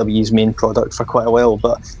off WWE's main product for quite a while,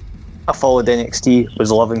 but I followed NXT,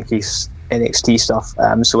 was loving Keith's NXT stuff.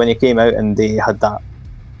 So when he came out and they had that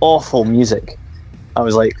awful music, I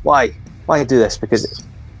was like, why do this? Because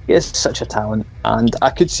he is such a talent, and I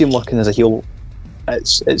could see him working as a heel.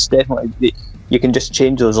 It's definitely, you can just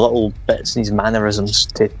change those little bits in his mannerisms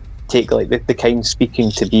to take like the kind speaking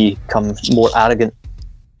to become more arrogant,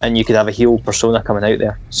 and you could have a heel persona coming out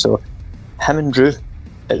there. So him and Drew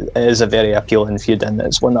is a very appealing feud, and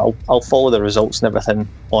it's one that I'll follow the results and everything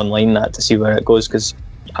online to see where it goes, because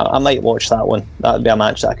I might watch that one. That would be a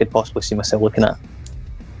match that I could possibly see myself looking at.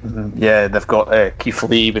 Mm-hmm. Yeah, they've got Keith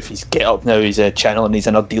Lee with his get up now. He's channeling his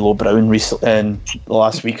inner D'Lo Brown recently in the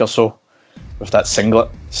last week or so with that singlet.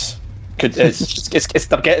 They're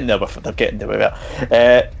getting there with it. They're getting there with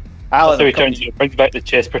it. Alan, so he brings back the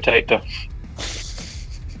chest protector.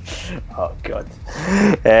 Oh god.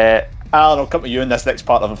 Alan, I'll come to you in this next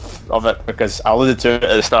part of it, because I alluded to it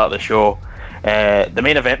at the start of the show. The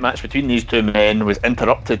main event match between these two men was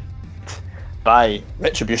interrupted by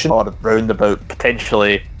Retribution, or round about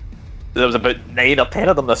potentially, there was about 9 or 10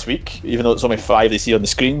 of them this week, even though it's only 5 they see on the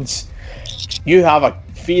screens. You have a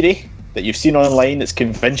theory that you've seen online that's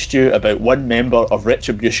convinced you about one member of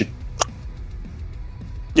Retribution.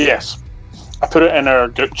 Yes, I put it in our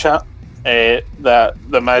group chat that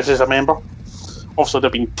the Miz is a member. Obviously,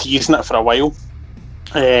 they've been teasing it for a while,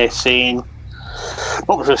 saying, not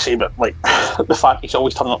what I say, but like the fact he's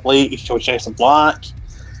always turning up late, he's always dressed in black.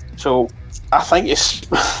 So I think it's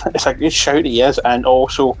a good shout he is, and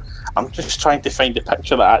also I'm just trying to find the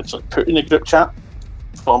picture that I actually put in the group chat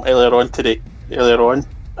from earlier on today. Let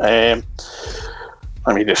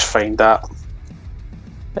me just find that.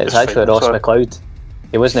 It's actually Ross McLeod.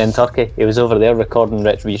 He wasn't in Turkey. He was over there recording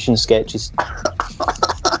Retribution sketches.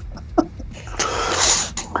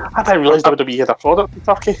 I didn't realise WWE had a product in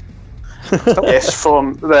Turkey. Yes,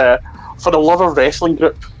 for the Love of Wrestling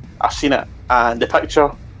group, I've seen it, and the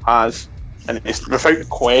picture has, and it's without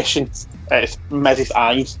question, it's Miz's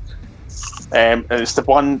eyes, and it's the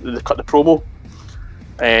one that cut the promo.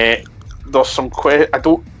 there's some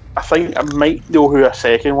I think I might know who a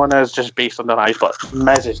second one is just based on their eyes, but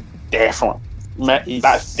Miz is definitely.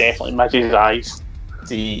 That's definitely Miz's eyes.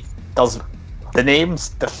 See, does the names,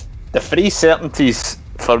 the three certainties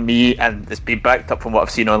for me, and it's been backed up from what I've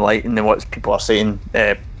seen online and what people are saying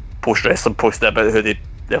post wrestling posted about who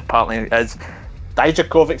their partner is.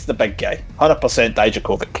 Dijakovic's the big guy, 100%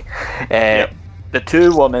 Dijakovic. Yep. The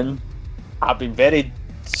two women have been very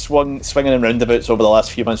swinging and roundabouts over the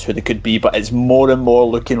last few months who they could be, but it's more and more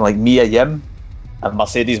looking like Mia Yim and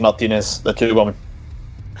Mercedes Martinez, the two women.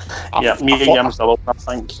 Mia Yim's the one, I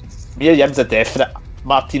think. Mia Yim's a definite.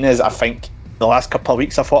 Martinez, I think, the last couple of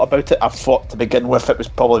weeks I thought about it. I thought to begin with it was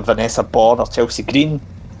probably Vanessa Bourne or Chelsea Green.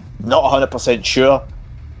 Not 100% sure.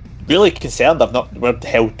 Really concerned I've not where the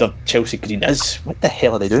hell Chelsea Green is. What the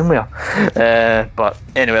hell are they doing with her? But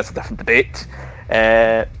anyway, that's a different debate.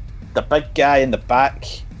 The big guy in the back,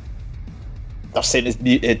 they're saying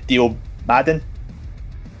it's Dio Madden.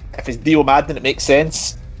 If it's Dio Madden, it makes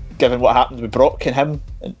sense, given what happened with Brock and him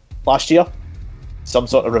last year. Some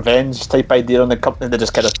sort of revenge type idea on the company. They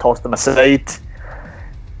just kind of tossed them aside.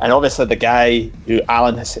 And obviously the guy who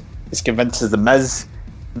Alan is convinced is the Miz,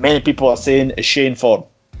 many people are saying is Shane Thorne.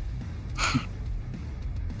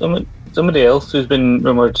 Somebody else who's been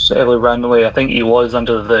rumoured heavily randomly, I think he was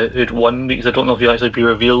under the hood 1 week, I don't know if he'll actually be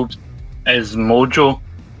revealed, is Mojo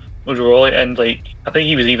Rawley, and I think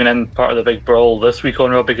he was even in part of the big brawl this week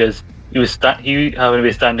on Raw because he happened to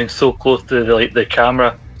be standing so close to the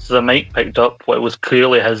camera, so the mic picked up what was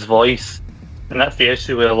clearly his voice, and that's the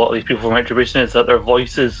issue with a lot of these people from Retribution, is that their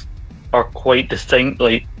voices are quite distinct.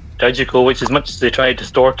 Like Dijakovic, as much as they try to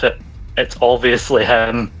distort it, it's obviously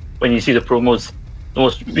him when you see the promos. The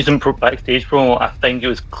most recent backstage promo, I think it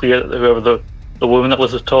was clear that whoever the woman that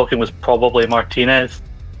was talking was probably Martinez.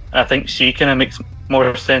 And I think she kind of makes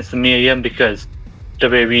more sense than Mia Yim because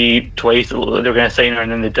WWE twice they were going to sign her and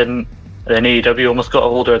then they didn't. And then AEW almost got a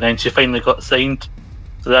hold of her and then she finally got signed.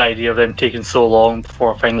 So the idea of them taking so long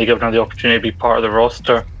before finally giving her the opportunity to be part of the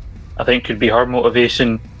roster, I think could be her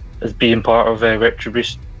motivation as being part of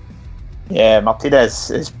Retribution. Yeah,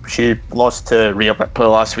 Martinez, she lost to Rhea Ripley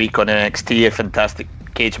last week on NXT, a fantastic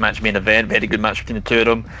cage match main event, very good match between the two of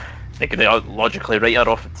them. They could logically write her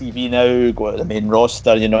off of TV now, go to the main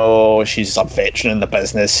roster, she's a veteran in the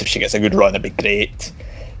business, if she gets a good run it'd be great.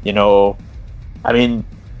 I mean,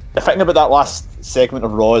 the thing about that last segment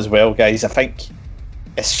of Raw as well, guys, I think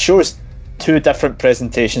it shows two different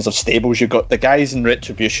presentations of stables. You've got the guys in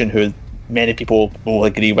Retribution who many people will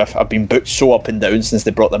agree with have been booked so up and down since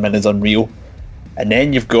they brought them in as unreal, and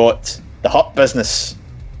then you've got the Hurt Business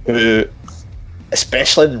who,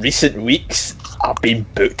 especially in recent weeks, have been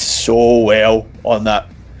booked so well on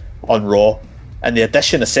Raw, and the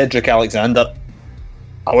addition of Cedric Alexander,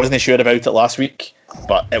 I wasn't sure about it last week,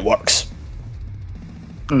 but it works.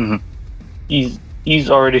 Mm-hmm. He's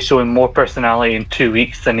already showing more personality in 2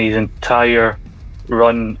 weeks than his entire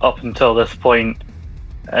run up until this point.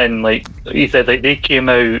 And he said, they came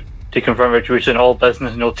out to confront Retribution, all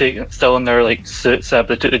business, still in their suits. They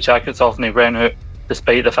took the jackets off and they ran out,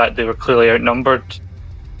 despite the fact they were clearly outnumbered.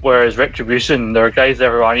 Whereas Retribution, there are guys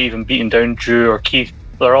there who aren't even beating down Drew or Keith.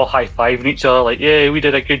 They're all high fiving each other, yeah, we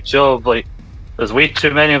did a good job. There's way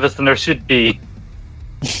too many of us than there should be.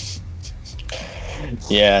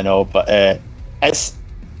 Yeah, I know, but it's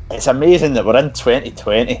amazing that we're in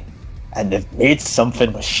 2020 and they've made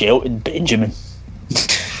something with Shelton Benjamin.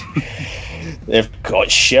 They've got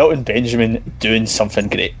Shelton Benjamin doing something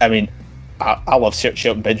great. I mean, I love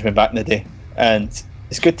Shelton Benjamin back in the day, and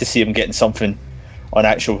it's good to see him getting something on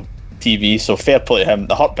actual TV, so fair play to him.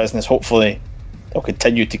 The Hurt Business, hopefully they'll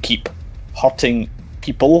continue to keep hurting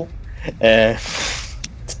people. I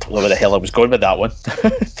don't know where the hell I was going with that one.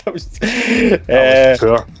 that was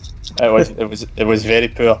poor. It was very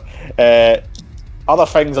poor. Other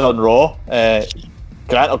things on Raw,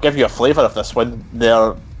 Grant, I'll give you a flavour of this one.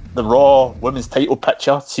 The Raw Women's title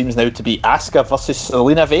picture seems now to be Asuka versus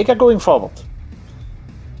Zelina Vega going forward.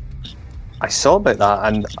 I saw about that,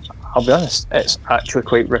 and I'll be honest, it's actually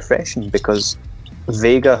quite refreshing because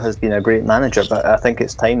Vega has been a great manager, but I think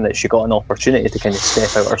it's time that she got an opportunity to kind of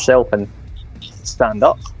step out herself and stand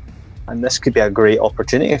up. And this could be a great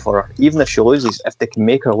opportunity for her. Even if she loses, if they can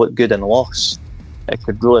make her look good in loss, it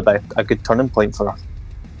could really be a good turning point for her.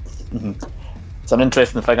 Mm-hmm. It's an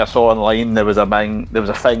interesting thing I saw online. There was a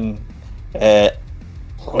thing.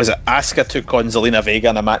 Was it Asuka took on Zelina Vega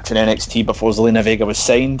in a match in NXT before Zelina Vega was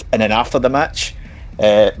signed, and then after the match,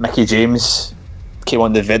 Mickie James came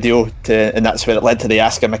on the video and that's where it led to the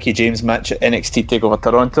Asuka Mickie James match at NXT TakeOver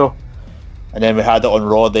Toronto. And then we had it on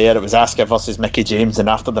Raw there. It was Asuka versus Mickie James, and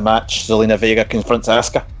after the match, Zelina Vega confronts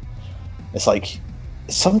Asuka. It's like,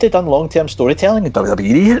 has somebody done long-term storytelling in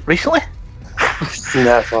WWE recently?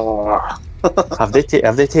 Never. Have they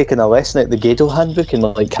taken a lesson at the Gado handbook and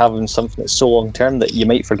like having something that's so long term that you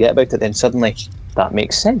might forget about it, then suddenly that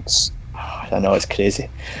makes sense? I know, it's crazy.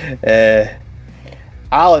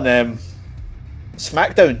 Alan,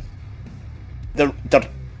 SmackDown,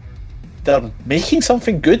 they're making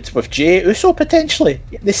something good with Jey Uso potentially.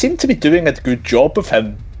 They seem to be doing a good job of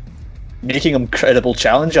him, making him credible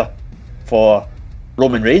challenger for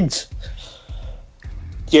Roman Reigns.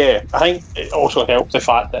 Yeah, I think it also helps the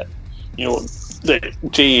fact that, you know, that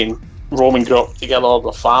Jey and Roman grew up together,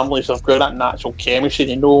 their families have got that natural chemistry.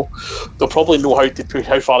 They'll probably know how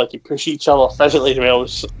far they can push each other physically as well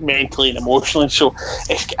as mentally and emotionally. So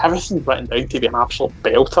everything's written down to be an absolute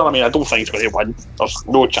belter. I mean, I don't think it's going to win. There's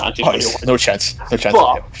no chance it's going to win. No chance.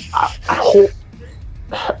 But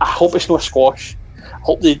I hope it's no squash. I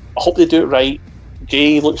hope they do it right.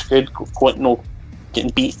 Jey looks good,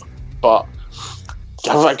 getting beat, but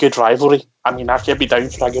give it a good rivalry. I mean, I'd be down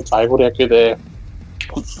for a good rivalry.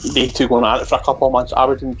 They two going at it for a couple of months. I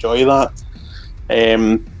would enjoy that.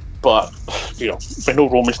 But you know, we know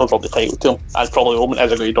Roman's not dropped the title to him, and probably Roman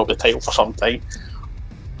isn't going to drop the title for some time.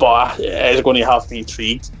 But it is going to have me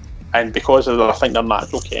intrigued, and because of I think their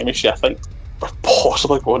natural chemistry, I think we're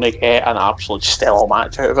possibly going to get an absolute stellar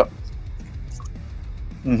match out of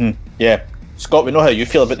it. Yeah, Scott, we know how you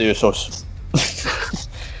feel about the Usos.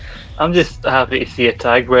 I'm just happy to see a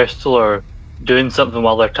tag wrestler doing something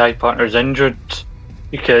while their tag partner's injured,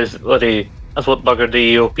 because that's what buggered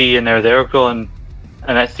the EOP, and now they're gone.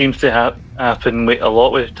 And that seems to happen a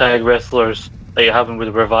lot with tag wrestlers, like it happened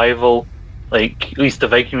with Revival. Like, at least the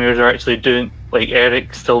Viking Raiders are actually doing, like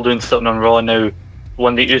Eric's still doing something on Raw now.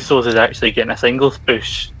 One of the Usos is actually getting a singles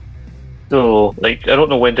push. So, like, I don't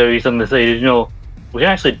know when WWE's on the side, you know, we can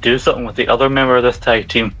actually do something with the other member of this tag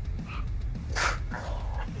team.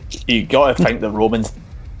 You got to think that Roman's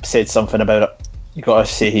said something about it. You got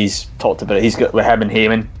to say he's talked about it. He's got with him and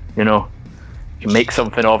Heyman, you know, you can make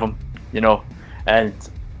something of him, you know, and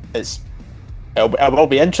it will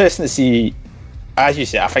be interesting to see. As you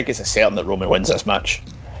say, I think it's a certain that Roman wins this match.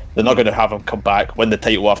 They're not going to have him come back, win the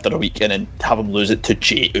title after a week, and then have him lose it to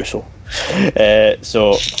Jey Uso.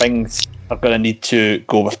 So things are going to need to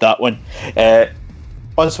go with that one.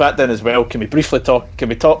 On SmackDown as well, can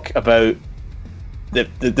we talk about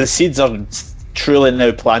the seeds are truly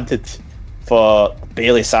now planted for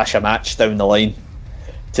Bayley Sasha match down the line.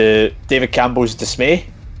 To David Campbell's dismay,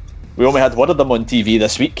 we only had one of them on TV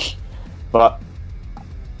this week, but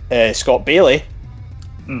Scott Bayley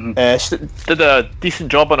did a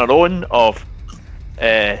decent job on her own of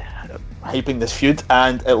hyping this feud,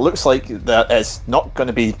 and it looks like that it's not going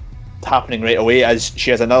to be happening right away, as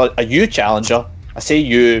she has a new challenger. I say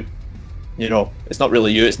you know, it's not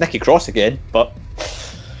really you, it's Nikki Cross again, but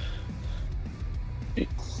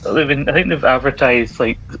I think they've advertised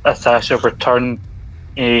like a Sasha return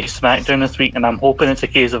SmackDown this week, and I'm hoping it's a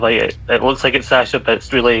case of like it looks like it's Sasha, but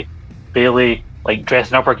it's really Bayley like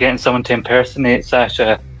dressing up or getting someone to impersonate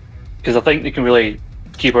Sasha, because I think they can really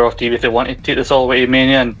keep her off TV if they want to take this all the way to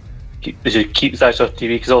Mania, and they should keep Sasha off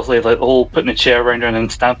TV, because also like the whole putting a chair around her and then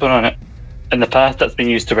stamping on it. In the past, that's been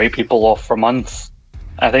used to write people off for months.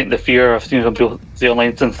 I think the fear I've seen some people say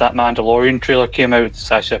online since that Mandalorian trailer came out,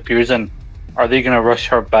 Sasha appears in, are they going to rush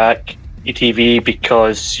her back to TV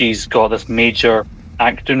because she's got this major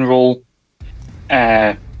acting role,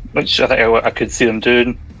 which I think I could see them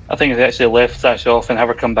doing. I think if they actually left Sasha off and have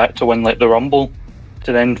her come back to win like the Rumble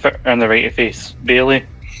to then earn the right to face Bayley,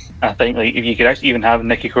 I think like if you could actually even have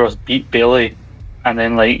Nikki Cross beat Bayley, and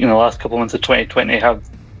then like the last couple of months of 2020 have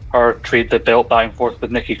her trade the belt back and forth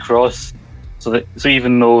with Nikki Cross, so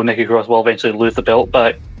even though Nikki Cross will eventually lose the belt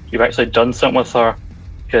back, you've actually done something with her,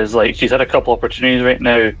 because like she's had a couple opportunities right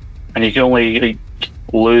now, and you can only like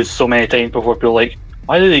lose so many times before people like,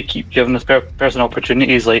 why do they keep giving this person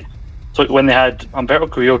opportunities? Like, so when they had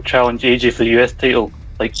Humberto Carrillo challenge AJ for the US title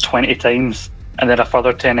like 20 times, and then a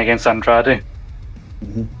further 10 against Andrade.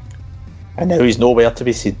 And now he's nowhere to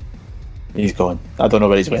be seen. He's gone. I don't know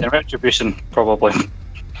where he's went. Retribution, probably.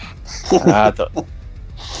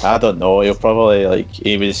 I don't know. He'll probably like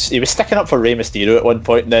he was sticking up for Rey Mysterio at one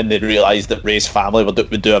point, and then they realised that Rey's family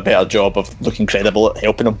would do a better job of looking credible at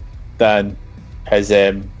helping him than his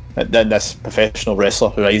than this professional wrestler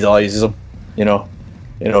who idolises him. You know,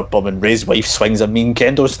 Bob and Rey's wife swings a mean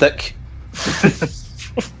kendo stick.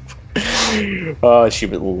 Oh, she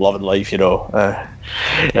would love life, you know.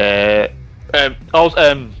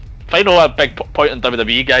 Final big point on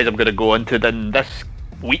WWE, guys, I'm going to go into then this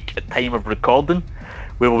week at time of recording,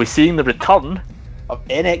 we will be seeing the return of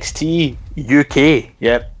NXT. UK.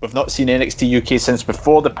 Yep, we've not seen NXT UK since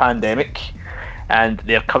before the pandemic, and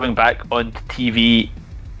they're coming back on TV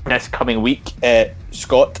this coming week.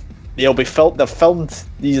 Scott, they've filmed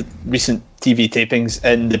these recent TV tapings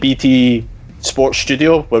in the BT Sports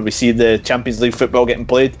Studio, where we see the Champions League football getting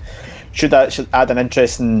played. Should add an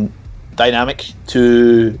interesting dynamic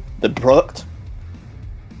to the product.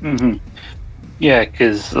 Mm-hmm. Yeah,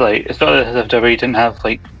 because it's not as if WWE didn't have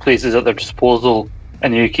places at their disposal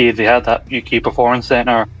in the UK. They had that UK Performance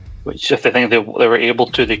Centre, which if they think they were able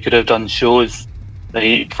to, they could have done shows. For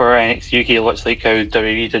NXT UK, it looks like how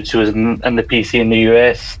WWE did shows in the PC in the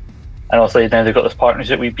US, and also now they've got this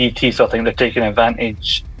partnership with BT, so I think they're taking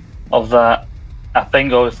advantage of that. I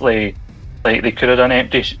think obviously they could have done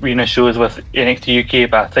empty arena shows with NXT UK,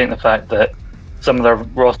 but I think the fact that some of their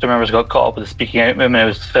roster members got caught up with the speaking out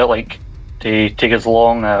movement, it felt like to take as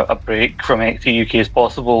long a break from NXT UK as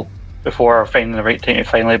possible before finding the right time to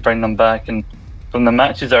finally bring them back. And from the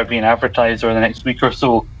matches that are being advertised over the next week or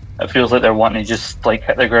so, it feels like they're wanting to just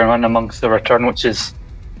hit the ground running amongst the return, which is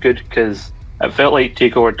good, because it felt like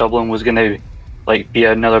TakeOver Dublin was going to be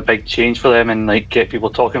another big change for them and get people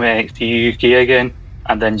talking about NXT UK again,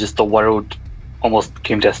 and then just the world almost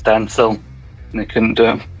came to a standstill and they couldn't do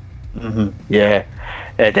it. Mm-hmm. Yeah,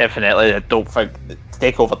 definitely. I don't think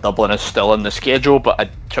TakeOver Dublin is still in the schedule, but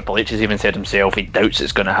Triple H has even said himself he doubts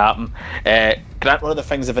it's going to happen. Grant, one of the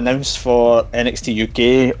things they've announced for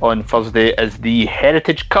NXT UK on Thursday is the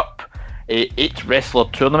Heritage Cup, a 8-wrestler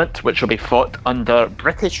tournament which will be fought under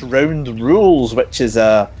British round rules, which is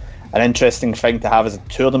an interesting thing to have as a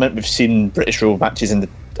tournament. We've seen British rule matches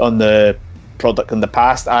on the product in the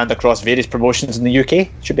past and across various promotions in the UK.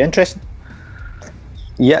 Should be interesting.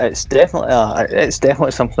 Yeah, it's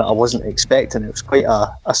definitely something that I wasn't expecting. It was quite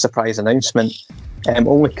a surprise announcement.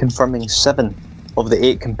 Only confirming 7 of the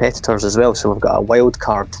 8 competitors as well, so we've got a wild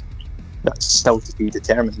card that's still to be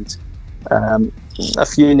determined. A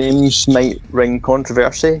few names might ring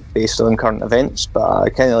controversy based on current events, but I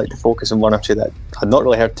kind of like to focus on one or two that I've not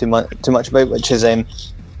really heard too much about, which is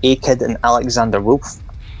A-Kid and Alexander Wolf.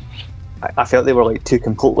 I felt they were 2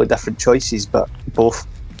 completely different choices, but both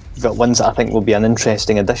got ones that I think will be an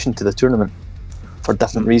interesting addition to the tournament for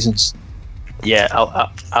different reasons. Yeah,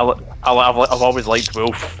 I've always liked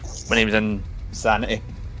Wolf when he was in Sanity.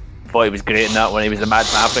 Thought he was great in that when he was the Mad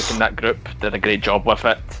Maverick in that group. Did a great job with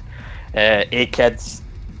it. A-Kids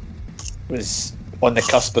was on the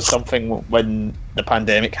cusp of something when the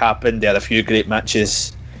pandemic happened. They had a few great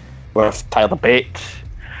matches with Tyler Bate.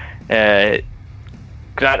 Grant,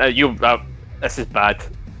 this is bad.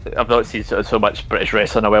 I've not seen so much British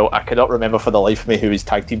wrestling in a while. I cannot remember for the life of me who his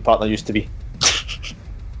tag team partner used to be.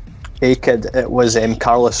 A-Kid, it was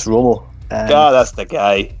Carlos Romo. That's the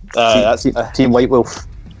guy. Team White Wolf.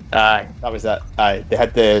 Aye, that was it. Aye, they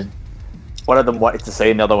had one of them wanted to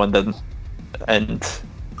sign, the other one didn't, and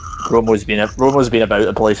Romo's been about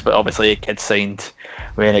the place, but obviously A-Kid signed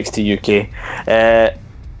with NXT UK.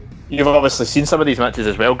 You've obviously seen some of these matches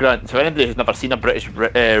as well, Grant. So anybody who's never seen a British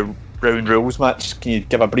round rules match, can you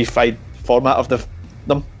give a brief format of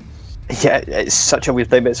them? Yeah, it's such a weird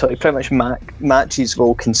thing, but it's pretty much matches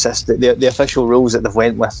will consist. The official rules that they've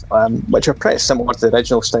went with, which are pretty similar to the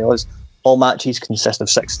original style, is all matches consist of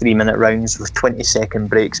 6 3-minute rounds with 20-second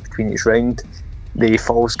breaks between each round. The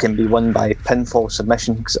falls can be won by pinfall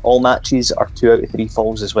submission, because all matches are 2 out of 3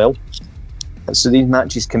 falls as well. So these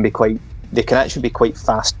matches can actually be quite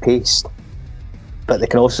fast paced, but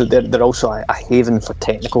they're also a haven for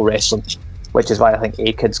technical wrestling, which is why I think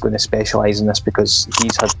A-Kid's going to specialise in this, because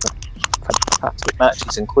he's had fantastic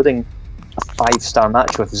matches, including a 5-star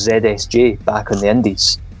match with ZSJ back on the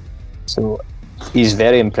Indies. So he's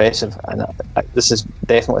very impressive, and this is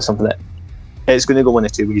definitely something that it's going to go one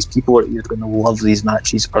of 2 ways. People are either going to love these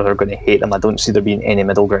matches or they're going to hate them. I don't see there being any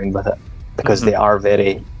middle ground with it, because they are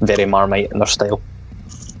very, very Marmite in their style.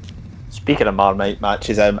 Speaking of Marmite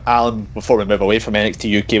matches, Alan, before we move away from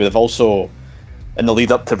NXT UK, they've also, in the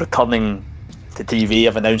lead up to returning to TV,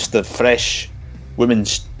 have announced the fresh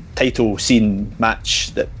women's title scene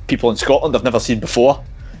match that people in Scotland have never seen before.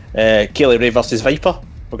 Kaylee Ray versus Viper.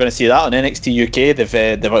 We're going to see that on NXT UK.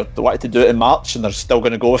 They've wanted to do it in March, and they're still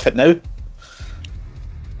going to go with it now.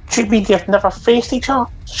 Do you mean they've never faced each other?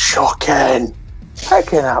 Shocking! How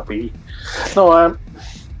can that be? No,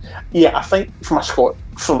 yeah, I think from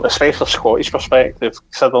especially a Scottish perspective,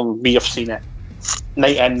 considering we have seen it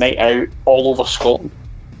night in, night out, all over Scotland,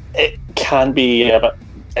 it can be it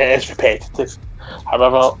is repetitive.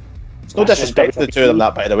 However, it's no disrespect to the two of them,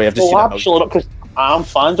 that, by the way. I've just seen it. Absolutely, because I'm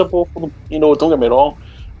fans of both of them. Don't get me wrong.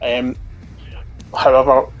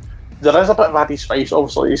 However, there is a bit of added spice.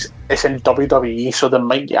 Obviously, it's in WWE, so they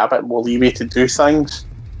might get a bit more leeway to do things.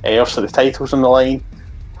 Also, the title's on the line.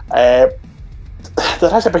 There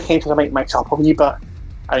is a potential they might mix up a wee bit.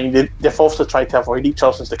 I mean, they've obviously tried to avoid each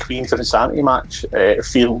other since the Queen's Insanity match.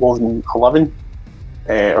 Feeling more than 11.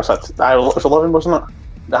 Or was it 11, wasn't it?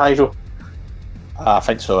 The high show. I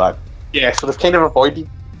think so. Right. Yeah, so they've kind of avoided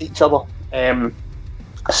each other.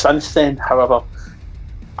 Since then, however,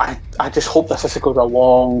 I just hope this isn't going to be a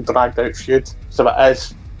long, dragged out feud. So if it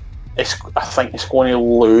is, I think it's going to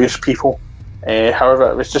lose people.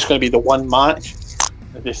 However, if it's just going to be the one match,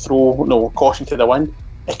 if they throw caution to the wind,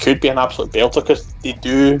 it could be an absolute belter because they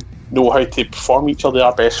do know how to perform each other. They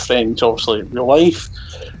are best friends, obviously, in real life.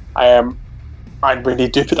 And when they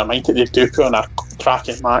do put their mind to it, they do put on a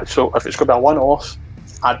cracking match. So if it's going to be a one-off,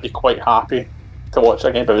 I'd be quite happy to watch it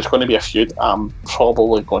again. But if it's going to be a feud, I'm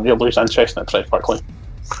probably going to lose interest in it pretty quickly.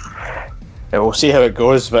 Yeah, we'll see how it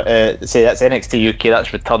goes. But say that's NXT UK.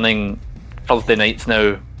 That's returning Thursday nights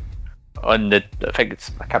now. On the, I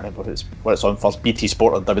can't remember what it's on first, BT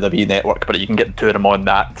Sport or WWE Network, but you can get the two of them on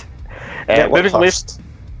that. Network first.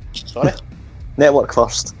 Sorry? Network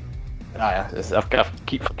first. I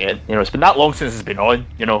keep forgetting. It's been that long since it's been on.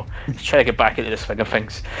 Just trying to get back into the swing of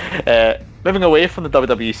things. Moving away from the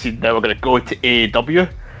WWE scene, now we're going to go to AEW.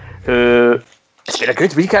 It's been a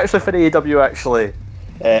good week actually for AEW. Actually,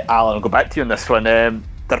 Alan, I'll go back to you on this one.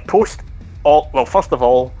 Their post, first of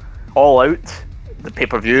all, All Out, the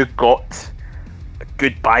pay-per-view got a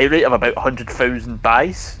good buy rate of about 100,000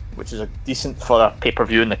 buys, which is decent for a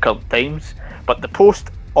pay-per-view in the current times. But the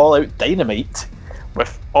post All Out Dynamite,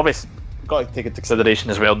 with obviously got to take into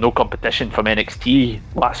consideration as well, no competition from NXT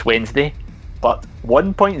last Wednesday, but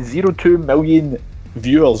 1.02 million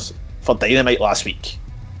viewers for Dynamite last week.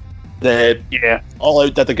 All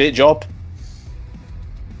Out did a great job.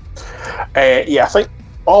 I think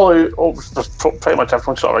All Out, pretty much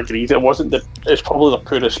everyone sort of agreed it's probably the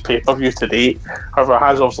poorest pay-per-view to date. However, it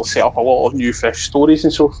has obviously set up a lot of new fresh stories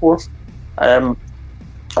and so forth. And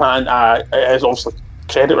it is obviously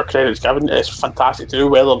credit where credit is given. It's fantastic to do,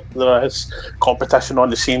 whether there is competition on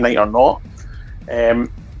the same night or not.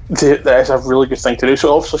 That is a really good thing to do. So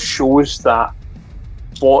it also shows that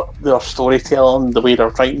what their storytelling, the way they're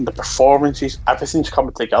writing, the performances, everything's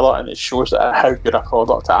coming together, and it shows that how good a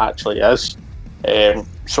product it actually is.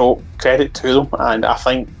 So credit to them, and I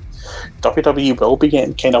think WWE will be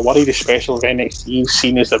getting kind of worried, especially with NXT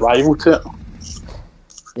seen as the rival to it.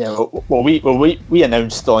 Yeah, we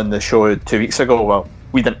announced on the show 2 weeks ago. Well,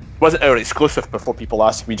 we didn't. Wasn't our exclusive before people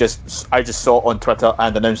asked. I just saw it on Twitter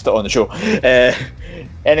and announced it on the show.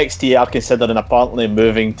 NXT are considering apparently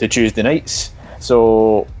moving to Tuesday nights.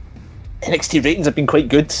 So NXT ratings have been quite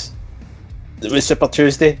good with Super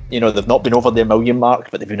Tuesday. They've not been over the 1 million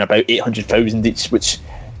mark, but they've been about 800,000 each, which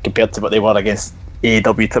compared to what they were against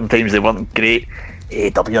AEW, sometimes they weren't great.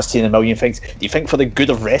 AEW are seeing 1 million things. Do you think for the good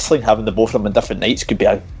of wrestling, having the both of them on different nights could be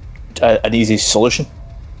an easy solution?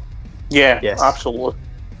 Yeah, yes. Absolutely.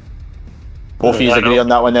 Both of you agree on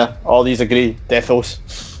that one there? All these agree,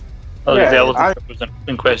 Defos? That was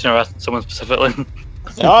a question I asked someone specifically.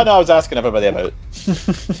 No, I was asking everybody about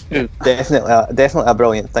it. Definitely a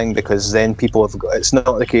brilliant thing, because then people have got, it's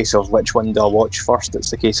not the case of which one do I watch first,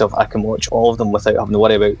 it's the case of I can watch all of them without having to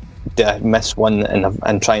worry about do I miss one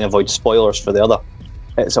and try and avoid spoilers for the other.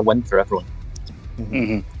 It's a win for everyone.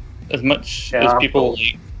 Mm-hmm. As much as people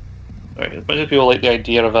like the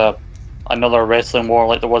idea of another wrestling war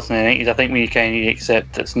like there was in the 90s, I think we kind of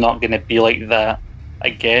accept it's not going to be like that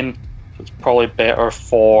again. So it's probably better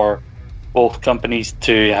for both companies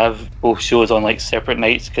to have both shows on like separate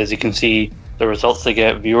nights, because you can see the results they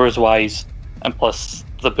get viewers wise, and plus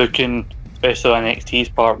the booking, especially on NXT's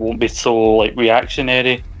part, won't be so like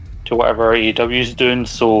reactionary to whatever AEW is doing.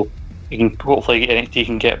 So you can hopefully NXT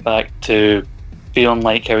can get back to feeling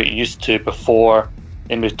like how it used to before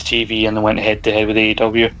they moved to TV and they went head to head with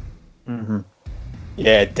AEW. Mm-hmm.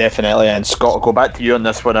 Yeah, definitely. And Scott, I'll go back to you on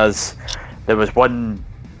this one, as there was one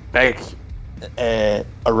big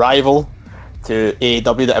arrival to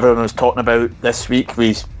AEW that everyone was talking about this week.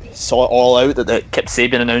 We saw it all out that Kip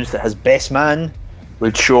Sabian announced that his best man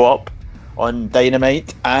would show up on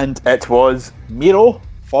Dynamite, and it was Miro,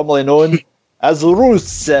 formerly known as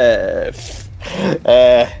Rusev.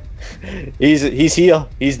 He's here,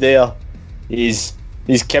 he's there, he's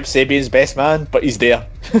Kip Sabian's best man, but he's there.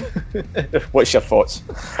 What's your thoughts?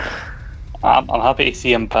 I'm happy to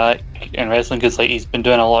see him back in wrestling, because he's been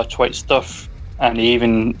doing a lot of Twitch stuff, and he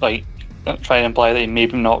even try to imply that he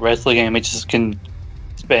maybe not wrestling again, he just can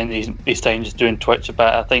spend his time just doing Twitch.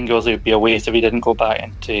 But I think it would be a waste if he didn't go back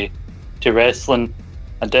into wrestling.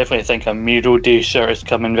 I definitely think a Miro Day shirt is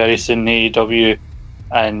coming very soon in AEW,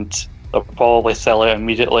 and they'll probably sell it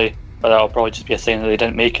immediately, but that'll probably just be a sign that they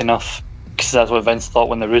didn't make enough, because that's what Vince thought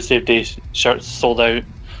when the Rusev Day shirts sold out.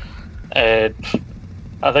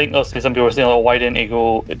 I think some people were saying, why didn't he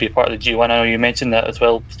go be part of the G1? I know you mentioned that as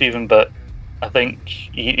well, Stephen, but I think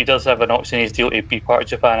he does have an option in his deal to be part of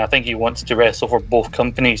Japan. I think he wants to wrestle for both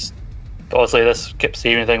companies. But obviously this Kip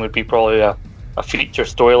Sabian thing would be probably a feature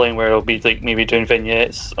storyline where he'll be like maybe doing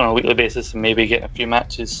vignettes on a weekly basis and maybe getting a few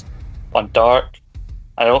matches on Dark.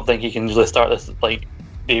 I don't think he can really start this like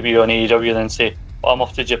debut on AEW and then say, I'm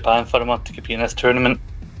off to Japan for a month to compete in this tournament.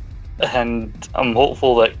 And I'm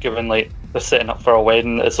hopeful that given like they're setting up for a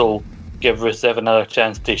wedding, this will give Rusev another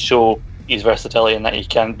chance to show his versatility and that he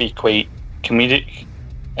can be quite comedic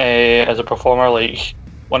as a performer. Like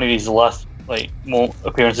one of his last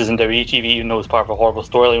appearances in WWE TV, even though it was part of a horrible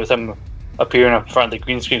storyline, was him appearing in front of the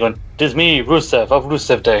green screen going, "'Tis me, Rusev of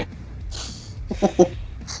Rusev Day."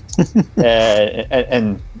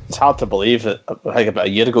 And it's hard to believe that I think about a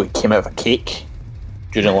year ago he came out of a cake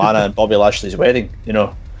during Lana and Bobby Lashley's wedding. You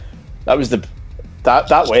know, that was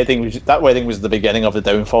that wedding was the beginning of the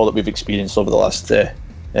downfall that we've experienced over the last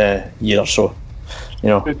year or so. You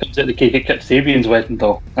know, who comes out the cake at Kip Sabian's wedding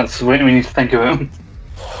though? That's what we need to think about him.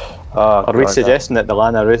 Are we suggesting that the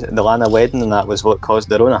Lana wedding and that was what caused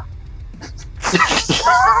the Rona?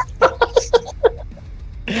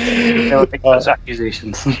 That's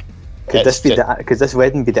accusations. Could this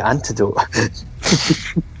wedding be the antidote?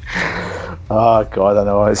 Oh God, I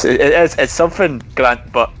know it's something,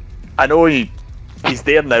 Grant, but I know he's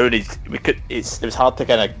there now, and it was hard to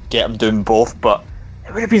kind of get him doing both, but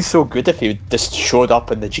it would have been so good if he just showed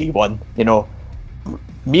up in the G1. You know,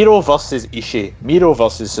 Miro versus Ishii, Miro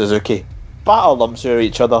versus Suzuki, batter lumps with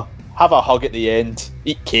each other, have a hug at the end,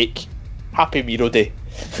 eat cake, happy Miro Day.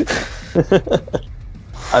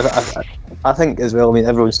 I think as well, I mean,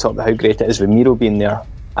 everyone's talked about how great it is with Miro being there.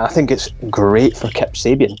 I think it's great for Kip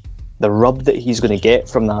Sabian, the rub that he's going to get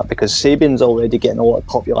from that, because Sabian's already getting a lot of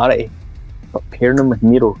popularity, but pairing him with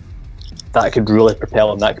Miro, that could really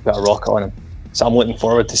propel him, that could put a rocket on him. So I'm looking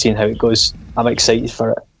forward to seeing how it goes. I'm excited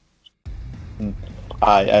for it.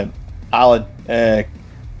 Alan,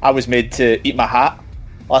 I was made to eat my hat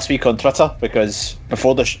last week on Twitter because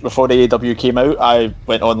before the AEW came out, I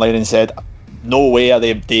went online and said, no way are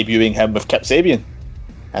they debuting him with Kip Sabian,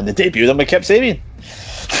 and they debuted him with Kip Sabian.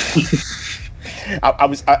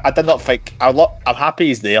 I did not think. I'm happy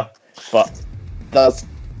he's there, but I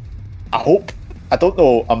don't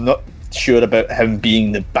know. I'm not sure about him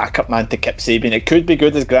being the backup man to Kip Sabian. It could be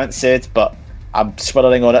good, as Grant said, but I'm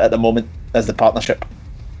swirling on it at the moment as the partnership.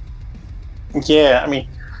 Yeah, I mean,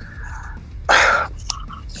 I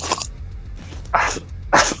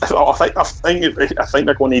think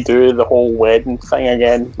they're going to do the whole wedding thing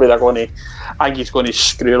again, where I think he's going to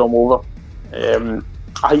screw them over.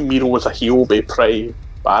 I think Miro was a heel, but pretty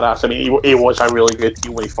badass. I mean, he was a really good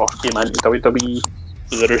heel when he first came into WWE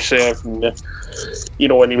with the Rusev,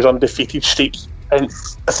 and when he was undefeated streak. And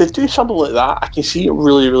if they do something like that, I can see it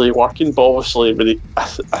really, really working. But obviously, I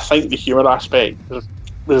think the humour aspect was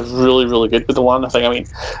really, really good with the Lana thing. I mean,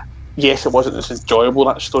 yes, it wasn't as enjoyable,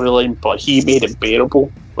 that storyline, but he made it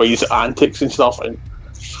bearable, where he's antics and stuff, and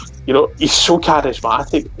he's so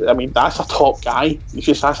charismatic. I mean, that's a top guy.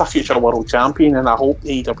 That's a future world champion, and I hope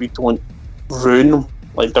AEW don't ruin him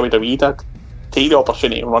like WWE did. Take the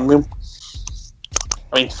opportunity and run with him.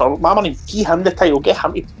 I mean, for my money, give him the title, get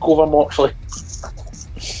him to go over Moxley.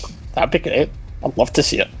 That'd be great. I'd love to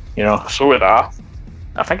see it. So would I.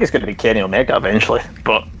 I think it's going to be Kenny Omega eventually,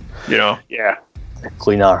 but yeah,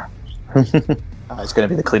 cleaner. It's going to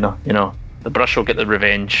be the cleaner. The brush will get the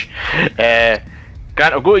revenge.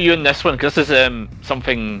 Grant, I'll go to you on this one because this is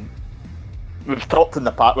something we've talked in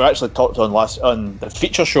the past. We actually talked on the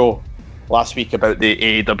feature show last week about the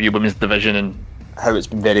AEW Women's Division and how it's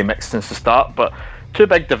been very mixed since the start. But two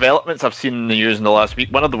big developments I've seen in the news in the last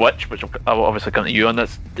week. One of which I will obviously come to you on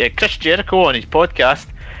this. Chris Jericho on his podcast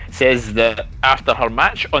says that after her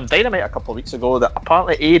match on Dynamite a couple of weeks ago, that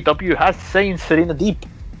apparently AEW has signed Serena Deeb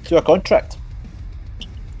to a contract.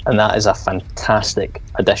 And that is a fantastic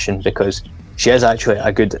addition because she is actually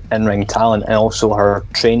a good in-ring talent, and also her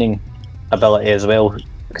training ability as well.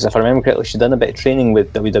 Because if I remember correctly, she'd done a bit of training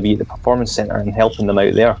with WWE, the Performance Center, and helping them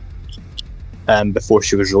out there before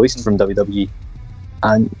she was released from WWE.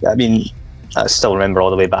 And I mean, I still remember all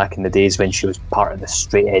the way back in the days when she was part of the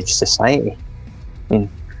Straight Edge Society. I mean,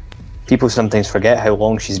 people sometimes forget how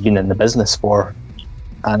long she's been in the business for,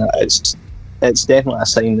 and it's definitely a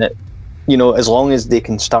sign that, as long as they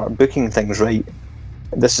can start booking things right,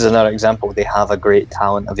 this is another example. They have a great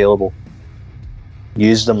talent available.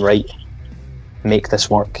 use them right, make this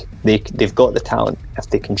work. They've got the talent. If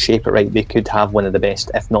they can shape it right, they could have one of the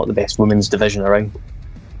best, if not the best, women's division around.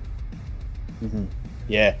 Mm-hmm.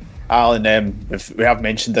 Yeah, Alan, we have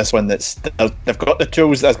mentioned this one. They've got the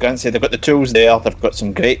tools. As Grant said, they've got the tools there. They've got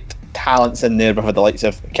some great talents in there. We've had the likes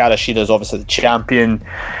of Kara Shearer's obviously the champion.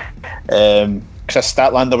 Chris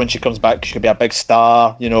Statlander, when she comes back, she could be a big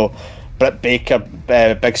star. You know, Britt Baker,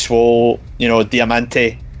 Big Swole. You know,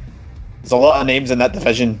 Diamante. There's a lot of names in that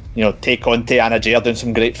division. You know, Tay Conti, Anna Jay are doing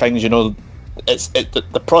some great things. You know,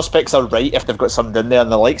 the prospects are right if they've got somebody in there,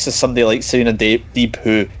 and the likes of somebody like Serena Deeb,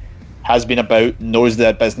 who has been about, knows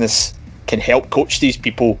their business, can help coach these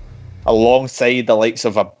people alongside the likes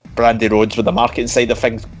of a Brandy Rhodes with the marketing side of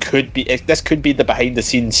things. This could be the behind the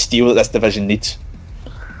scenes steel that this division needs.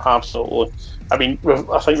 Absolutely. I mean,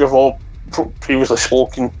 I think we've all previously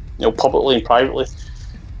spoken, you know, publicly and privately.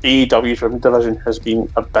 AEW's women's division has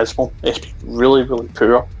been abysmal. It's been really, really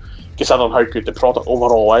poor, considering how good the product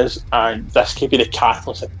overall is. And this could be the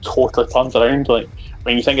catalyst that totally turns around. Like,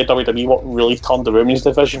 when you think of WWE, what really turned the women's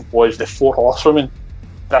division was the 4 horsewomen.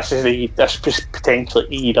 This is potentially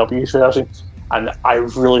AEW's version, and I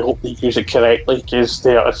really hope they use it correctly, because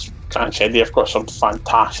as Grant said, they've got some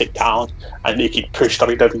fantastic talent, and they could push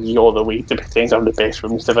WWE all the way to potentially have the best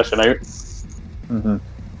women's division out. Mm-hmm.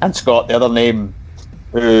 And Scott, the other name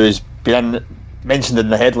who's been mentioned in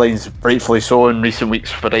the headlines, rightfully so, in recent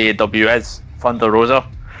weeks for AEW is Thunder Rosa.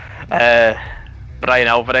 Brian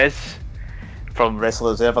Alvarez from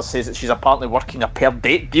Wrestling Observer says that she's apparently working a per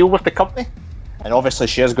date deal with the company, and obviously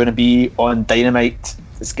she's going to be on Dynamite.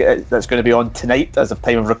 That's going to be on tonight as of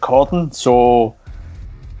time of recording. So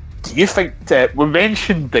do you think we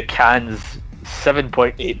mentioned the Can's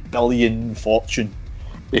 7.8 billion fortune?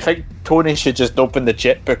 Do you think Tony should just open the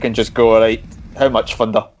checkbook and just go, right, how much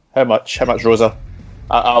Thunder? How much Rosa?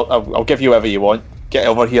 I'll give you whatever you want. Get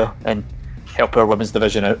over here and help our women's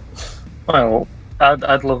division out. Well, I'd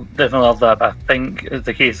definitely love that, but I think it's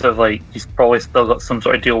the case of, like, he's probably still got some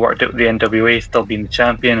sort of deal worked out with the NWA, still being the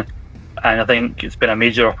champion, and I think it's been a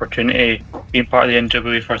major opportunity being part of the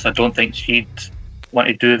NWA for us. I don't think she'd want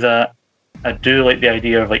to do that. I do like the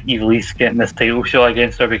idea of, like, Ivelisse getting this title show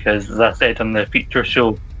against her, because as I said on the feature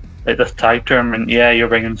show, like, this tag tournament, yeah, you're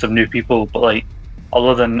bringing some new people, but, like,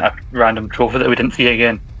 other than a random trophy that we didn't see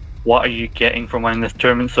again, what are you getting from winning this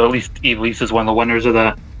tournament? So at least Ivelisse is one of the winners of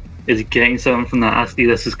that, is getting something from that. I see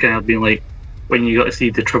this as kind of being like when you got to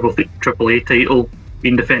see the AAA title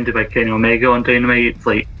being defended by Kenny Omega on Dynamite. It's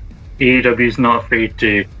like AEW's not afraid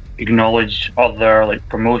to acknowledge other, like,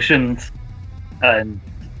 promotions, and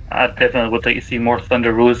I definitely would like to see more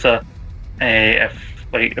Thunder Rosa if,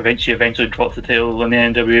 like, eventually drops the title on the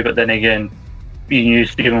NWA. But then again, being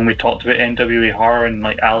used, even when we talked about NWA, her and,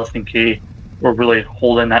 like, Allysin Kay were really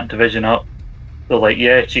holding that division up. So, like,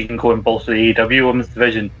 yeah, she can go and bolster the AEW women's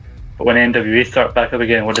division, but when NWA start back up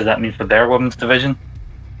again, what does that mean for their women's division?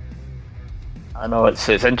 I know it's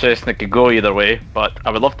interesting. It could go either way, but I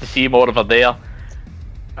would love to see more of her there.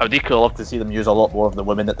 I would equally love to see them use a lot more of the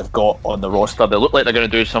women that they've got on the roster. They look like they're going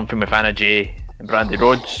to do something with Anna Jay and Brandy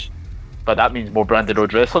Rhodes, but that means more Brandy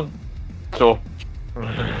Rhodes wrestling. So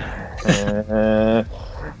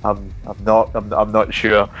I'm not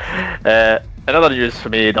sure. Another news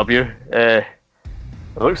from AEW. It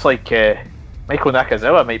looks like Michael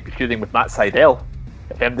Nakazawa might be feuding with Matt Sydal.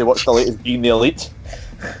 If anybody watched the latest Being the Elite.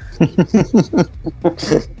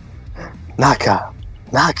 Nakazawa.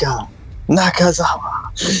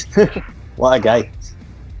 What a guy.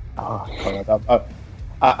 Oh, God,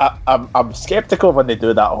 I'm sceptical when they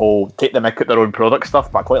do that whole take the mick at their own product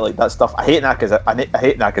stuff, but I quite like that stuff. I hate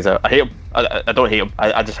Nakazawa. I hate him. I don't hate him.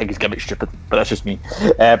 I just think he's gimmick stupid, but that's just me.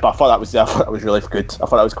 But I thought that was really good. I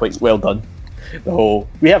thought that was quite well done. The whole,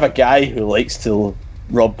 we have a guy who likes to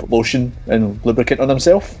rub lotion and lubricant on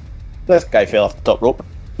himself. This guy fell off the top rope.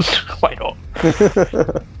 Why not?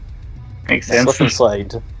 Makes sense.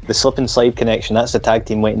 The slip and slide connection. That's the tag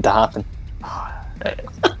team waiting to happen.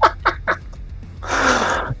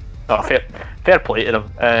 No, fair play to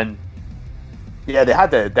them. And yeah, they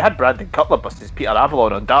had Brandon Cutler versus Peter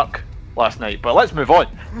Avalon on Dark last night. But let's move on.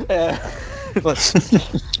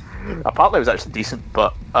 Apparently, it was actually decent,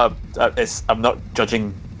 but I'm not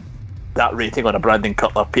judging that rating on a Brandon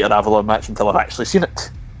Cutler Peter Avalon match until I've actually seen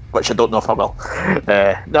it, which I don't know if I will.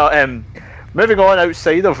 Moving on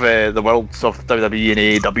outside of the worlds of WWE and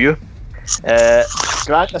AEW,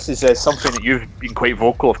 Grant, this is something that you've been quite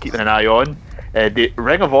vocal of keeping an eye on. The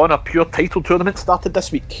Ring of Honor Pure Title Tournament started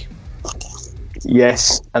this week.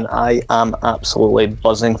 Yes, and I am absolutely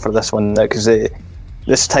buzzing for this one because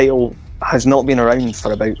this title has not been around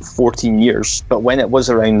for about 14 years, but when it was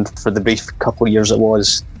around for the brief couple of years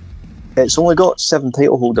it's only got 7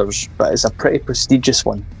 title holders, but it's a pretty prestigious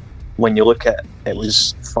one. When you look at it,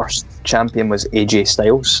 was first champion was AJ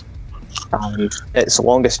Styles, and its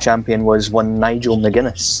longest champion was one Nigel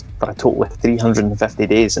McGuinness for a total of 350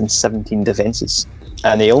 days and 17 defences.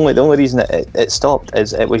 And the only reason it stopped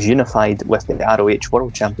is it was unified with the ROH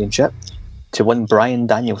World Championship to win Bryan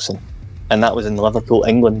Danielson, and that was in Liverpool,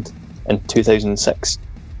 England in 2006.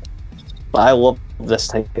 But I love this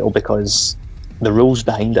title because the rules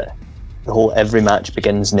behind it, the whole every match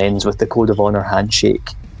begins and ends with the Code of Honour handshake.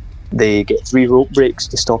 They get 3 rope breaks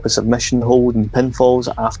to stop a submission hold and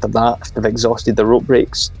pinfalls. After that, if they've exhausted the rope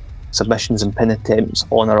breaks, submissions and pin attempts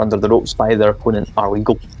on or under the ropes by their opponent are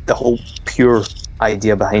legal. The whole pure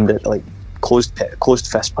idea behind it, like closed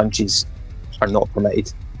fist punches are not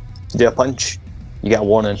permitted. To do a punch, you get a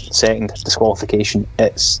warning. Second, disqualification.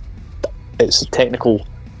 It's technical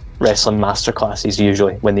wrestling masterclasses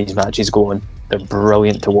usually when these matches go on. They're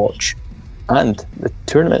brilliant to watch. And the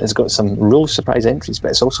tournament has got some real surprise entries,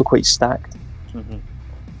 but it's also quite stacked. Mm-hmm.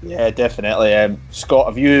 Yeah, definitely. Scott,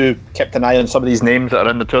 have you kept an eye on some of these names that are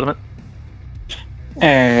in the tournament?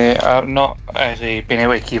 I've not actually been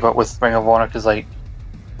able to keep up with Ring of Honor because, like,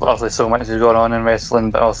 obviously so much is going on in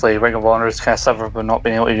wrestling, but obviously Ring of Honor has kind of suffered by not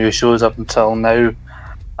being able to do shows up until now.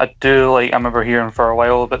 I remember hearing for a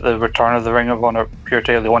while about the return of the Ring of Honor pure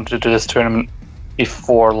title. They wanted to do this tournament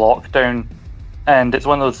before lockdown, and it's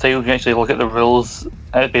one of those titles you can actually look at the rules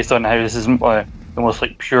based on how this is the most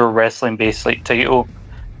like pure wrestling based like title.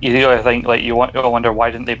 You gotta think like you wonder why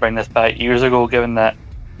didn't they bring this back years ago, given that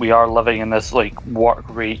we are living in this like work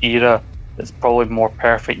rate era that's probably more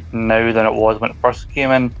perfect now than it was when it first came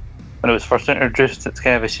in, when it was first introduced. It's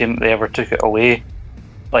kind of a shame that they ever took it away.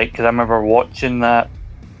 Like, because I remember watching that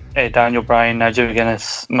Daniel Bryan, Nigel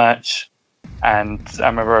McGuinness match, and I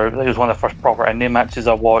remember it was one of the first proper indie matches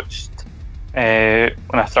I watched when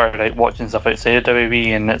I started like watching stuff outside of WWE,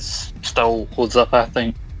 and it still holds up. I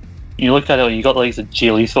think you look at it, you got the likes of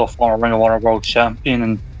Jay Lethal, former Ring of Honor World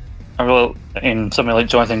Champion, and somebody like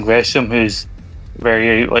Jonathan Gresham, who's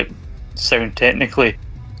very like sound technically.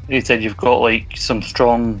 He said you've got like some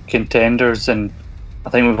strong contenders, and I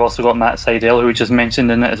think we've also got Matt Sydal, who we just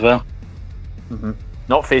mentioned in it as well. Mm-hmm.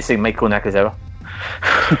 Not facing Michael Nakazawa.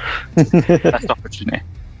 That's an opportunity.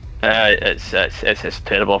 It's a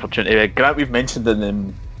terrible opportunity. Grant, we've mentioned in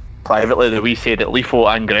them privately that we say that Lethal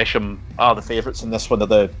and Gresham are the favourites in this one.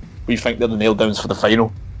 We think they're the nail downs for the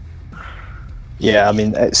final. Yeah, I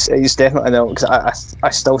mean, it's definitely no, because I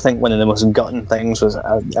still think one of the most gutting things was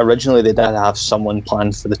originally they did have someone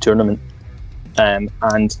planned for the tournament,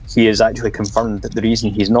 and he has actually confirmed that the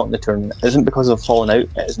reason he's not in the tournament isn't because of falling out,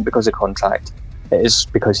 it isn't because of contract, it is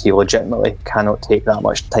because he legitimately cannot take that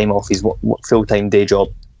much time off his full-time day job,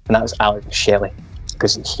 and that was Alex Shelley,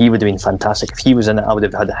 because he would have been fantastic. If he was in it, I would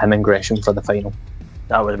have had him and Gresham for the final.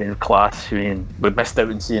 That would have been class. I mean, we missed out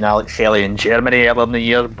on seeing Alex Shelley in Germany earlier in the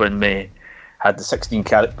year when we had the 16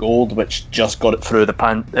 karat gold, which just got it through the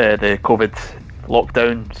COVID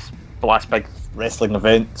lockdowns, the last big wrestling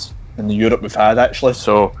event in Europe we've had actually.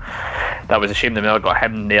 So that was a shame they never got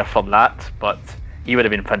him there for that, but he would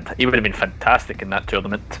have been fantastic in that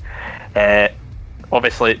tournament.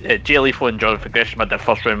 Obviously, Jay Lethal and Jonathan Gresham had their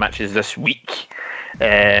first round matches this week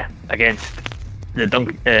against the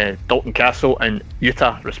Dalton Castle and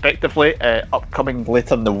Utah respectively. Upcoming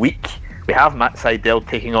later in the week, we have Matt Sydal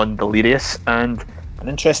taking on Delirious, and an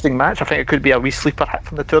interesting match. I think it could be a wee sleeper hit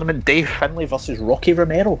from the tournament. Dave Finlay versus Rocky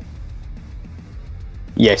Romero.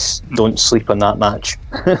 Yes, don't sleep on that match.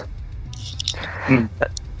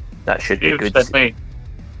 That should be good. Finlay.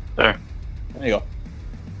 There you go.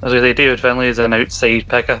 I was going to say David Finlay is an outside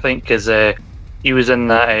pick, I think, because he was in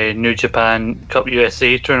that New Japan Cup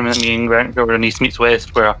USA tournament. Me and Grant were in East Meets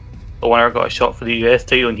West, where the winner got a shot for the US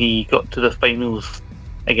title, and he got to the finals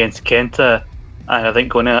against Kenta. And I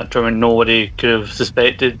think going in that tournament, nobody could have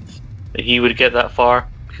suspected that he would get that far,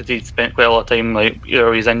 because he'd spent quite a lot of time, like,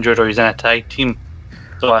 either he's injured or he's in a tag team.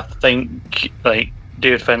 So I think like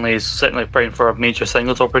David Finlay is certainly praying for a major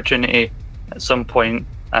singles opportunity at some point,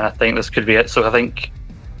 and I think this could be it. So I think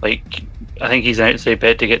he's an outside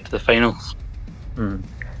bet to get to the finals.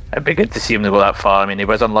 It'd be good to see him to go that far. I mean, he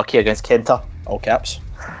was unlucky against Kenta, all caps,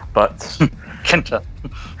 but Kenta.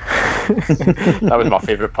 That was my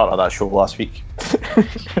favourite part of that show last week.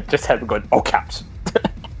 Just him going all caps.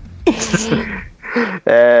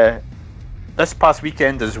 This past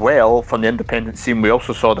weekend as well, from the independent scene, we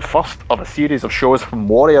also saw the first of a series of shows from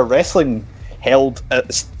Warrior Wrestling held at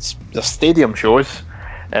the stadium shows.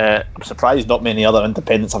 I'm surprised not many other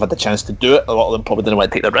independents have had the chance to do it. A lot of them probably didn't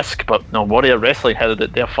want to take the risk, but no, Warrior Wrestling headed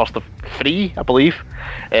it their first of 3, I believe,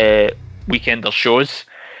 weekender shows,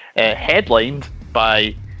 headlined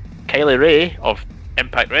by Kylie Ray of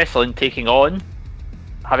Impact Wrestling taking on,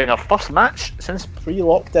 having her first match since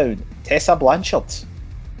pre-lockdown, Tessa Blanchard.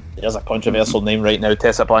 There's a controversial name right now,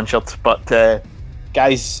 Tessa Blanchard, but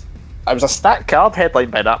guys, it was a stacked card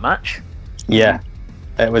headlined by that match. Yeah,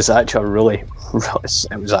 it was actually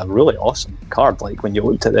it was a really awesome card. Like when you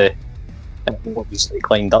looked at what was like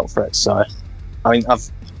lined up for it. So, I mean,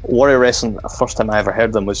 Warrior Wrestling. The first time I ever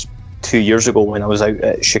heard them was 2 years ago when I was out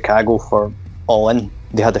at Chicago for All In.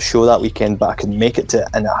 They had a show that weekend, but I couldn't make it to it,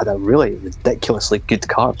 and it had a really ridiculously good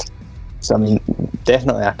card. So, I mean,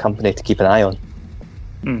 definitely a company to keep an eye on.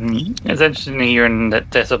 Mm-hmm. It's interesting hearing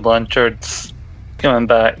that Tessa Blanchard's coming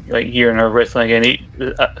back, like hearing her wrestling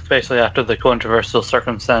again, especially after the controversial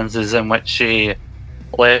circumstances in which she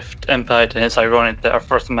left Impact, and it's ironic that her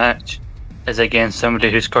first match is against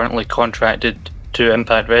somebody who's currently contracted to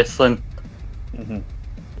Impact Wrestling. Mm-hmm.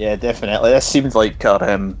 Yeah, definitely. This seems like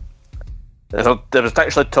her. There was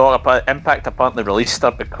actually talk about Impact apparently released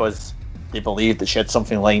her because they believed that she had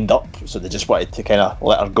something lined up, so they just wanted to kind of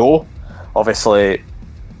let her go. Obviously,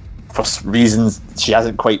 for reasons she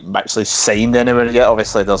hasn't quite actually signed anywhere yet.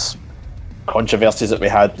 Obviously, there's controversies that we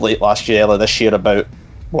had late last year, early this year about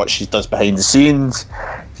what she does behind the scenes.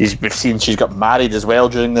 We've seen she's got married as well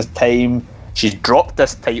during this time. She's dropped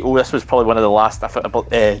this title. This was probably one of the last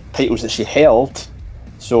titles that she held.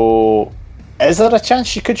 So, is there a chance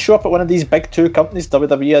she could show up at one of these big 2 companies,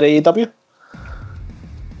 WWE or AEW?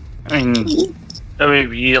 I mean,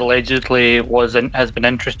 WWE allegedly has been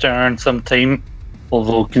interested in her in some time.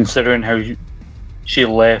 Although considering how she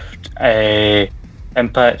left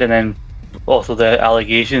Impact, and then also the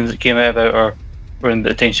allegations that came out about her when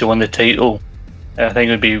the time she won the title, I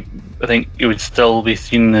think it would still be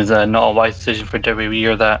seen as not a wise decision for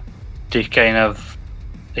WWE or that to kind of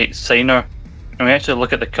sign her. And we actually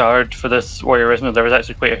look at the card for this Warrior Wrestling. There was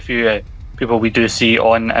actually quite a few people we do see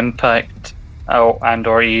on Impact and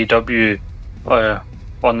or AEW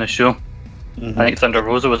on the show. Mm-hmm. I think Thunder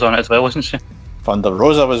Rosa was on it as well, wasn't she? Thunder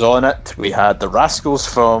Rosa was on it. We had the Rascals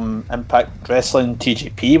from Impact Wrestling.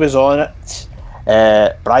 TJP was on it.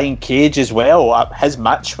 Brian Cage as well. His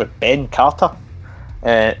match with Ben Carter,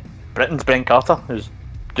 Britain's Ben Carter, who's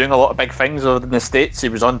doing a lot of big things over in the States. He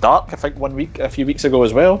was on Dark, I think, a few weeks ago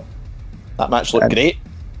as well. That match looked great.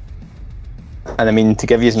 And I mean, to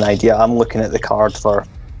give you an idea, I'm looking at the card for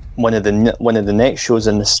one of the next shows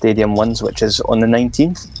in the Stadium ones, which is on the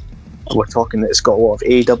 19th. We're talking that it's got a lot of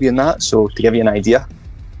AEW in that, so to give you an idea,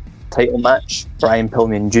 title match, Brian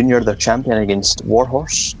Pillman Jr., their champion, against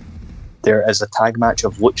Warhorse. There is a tag match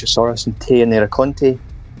of Luchasaurus and Tay and Conte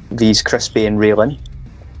vs Chris Bay and Ray Lynn.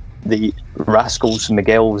 The Rascals,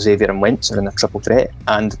 Miguel, Xavier and Wentz are in a triple threat,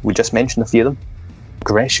 and we just mentioned a few of them.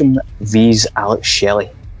 Gresham vs Alex Shelley.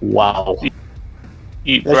 Wow.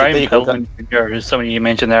 Brian Pillman Jr. is somebody you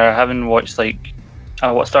mentioned there. I haven't watched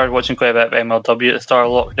I started watching quite a bit of MLW at the start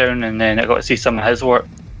of lockdown, and then I got to see some of his work.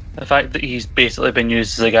 The fact that he's basically been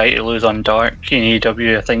used as a guy to lose on Dark in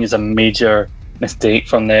AEW, I think is a major mistake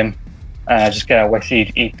from them. I just kind of wish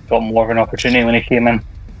he'd got more of an opportunity when he came in.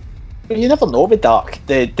 You never know with Dark.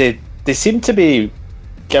 They seem to be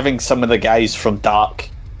giving some of the guys from Dark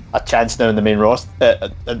a chance now in the main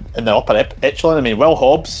roster, in the upper echelon. I mean, Will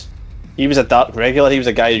Hobbs, he was a Dark regular. He was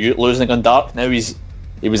a guy losing on Dark. Now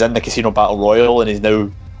he was in the Casino Battle Royal and he's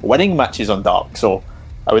now winning matches on Dark. So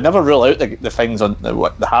I would never rule out the things on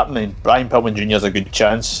what happening. Brian Pillman Jr. is a good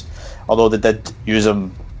chance, although they did use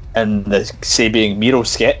him in the Sabian Miro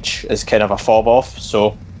sketch as kind of a fob off.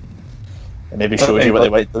 So it maybe shows you what they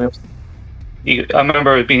might do. I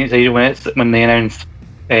remember it being excited when they announced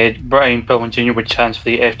Brian Pillman Jr. would chance for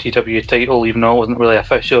the FTW title, even though it wasn't really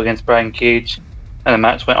official, against Brian Cage, and the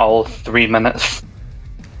match went all 3 minutes.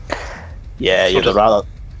 Yeah, you'd rather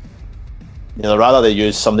they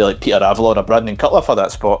use somebody like Peter Avalon or Brandon Cutler for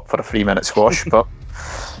that spot for a 3-minute squash, but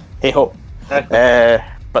hey ho.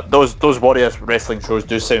 But those Warriors wrestling shows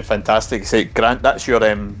do sound fantastic. Say, Grant, that's your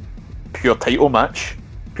pure title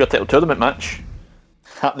tournament match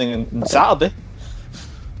happening on Saturday.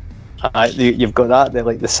 You've got that. They're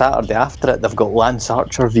like the Saturday after it. They've got Lance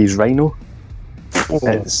Archer vs Rhino.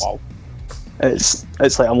 It's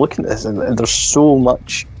like I'm looking at this, and there's so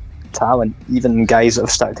much talent. Even guys that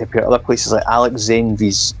have started to appear at other places, like Alex Zane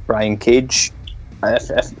vs Brian Cage.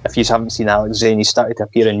 If you haven't seen Alex Zane, he started to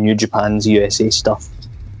appear in New Japan's USA stuff.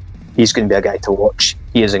 He's going to be a guy to watch.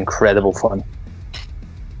 He is incredible fun.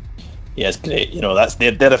 Yeah, it's great.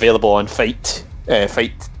 They're available on Fight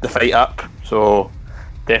app. So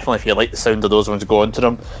definitely if you like the sound of those ones, go on to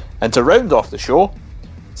them. And to round off the show,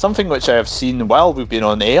 something which I have seen while we've been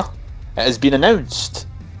on air, it has been announced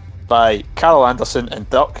by Carol Anderson and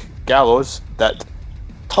Dirk Gallows that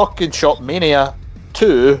Talking Shop Mania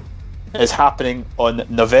 2 is happening on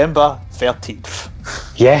November 13th.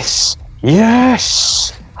 Yes!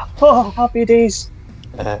 Oh, happy days!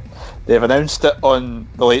 They've announced it on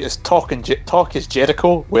the latest Talk is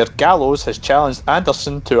Jericho, where Gallows has challenged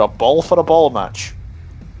Anderson to a ball for a ball match.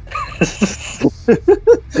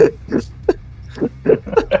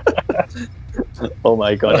 Oh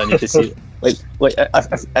my god, I need to see it.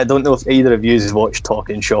 I don't know if either of you has watched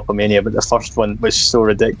Talking Shopomania, but the first one was so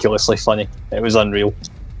ridiculously funny. It was unreal.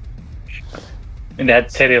 And they had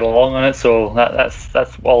Teddy Long on it, so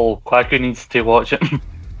that's all Quacker needs to watch it.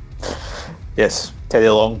 Yes, Teddy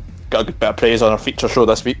Long got a good bit of praise on our feature show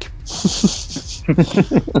this week.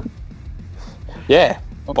 Yeah,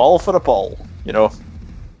 ball for a ball, you know.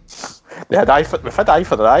 We've had eye for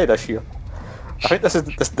the eye this year. I think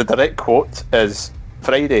the direct quote is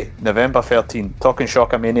Friday, November 13th, Talking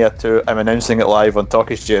Shopomania 2. I'm announcing it live on Talk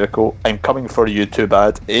is Jericho. I'm coming for you too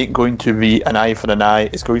bad. It ain't going to be an eye for an eye.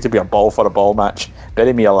 It's going to be a ball for a ball match.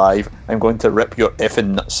 Bury me alive. I'm going to rip your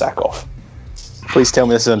effing nutsack off. Please tell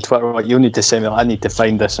me this is on Twitter. What you need to send me. I need to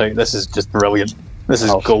find this out. This is just brilliant. This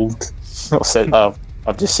is gold.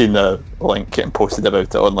 I've just seen the link getting posted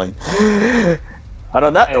about it online. And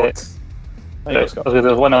on that note, there's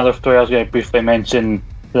one other story I was going to briefly mention.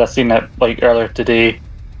 I've seen it like earlier today.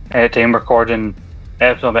 Time recording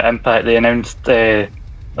episode about Impact. They announced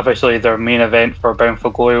officially their main event for Bound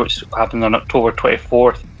for Glory, which happened on October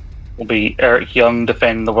 24th. Will be Eric Young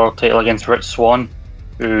defending the world title against Rich Swann,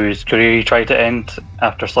 whose career he tried to end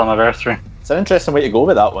after Slammiversary. It's an interesting way to go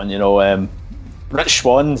with that one, you know. Rich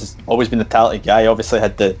Swann's always been a talented guy. Obviously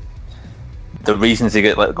had the reasons he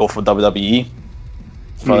get let go from WWE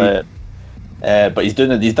but he's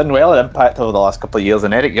done well at Impact over the last couple of years,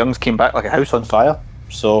 and Eric Young's came back like a house on fire.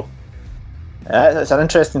 So it's an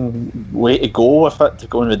interesting way to go with it, to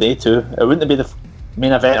go on with day two. It wouldn't be the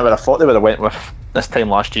main event I would have thought they would have went with this time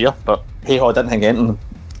last year, but hey ho, I didn't think anything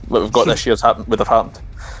what we've got this year's would have happened.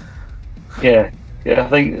 Yeah, I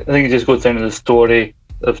think it just goes down to the story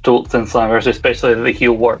of told since Slammiversary, especially the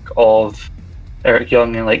heel work of Eric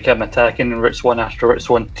Young and like him attacking Rich Swann after Rich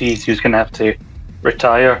Swann teased he was going to have to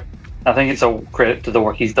retire. I think it's a credit to the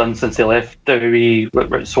work he's done since he left WWE with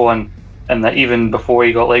Rich Swann, and that even before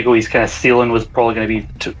he got let go, his kind of ceiling was probably going to be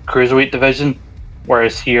the cruiserweight division,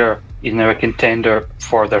 whereas here he's now a contender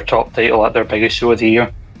for their top title at their biggest show of the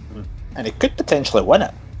year. And he could potentially win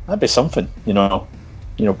it. That'd be something, you know.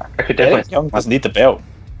 I could definitely. Eric Young doesn't need the belt.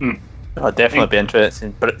 I'd definitely be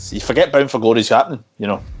interested, but you forget Bound for Glory's happening, you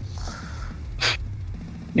know.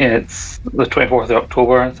 Yeah, it's the 24th of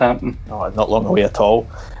October. It's happening. Oh, not long away at all.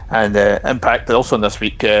 And Impact also this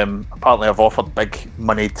week apparently have offered big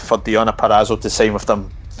money for Deonna Purrazzo to sign with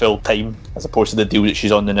them full time, as opposed to the deal that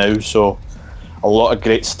she's on now. So a lot of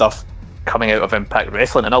great stuff coming out of Impact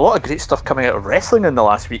Wrestling, and a lot of great stuff coming out of wrestling in the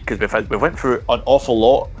last week, because we went through an awful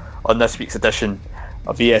lot on this week's edition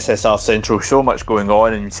of ESSR Central. So much going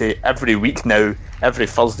on, and you say every week now, every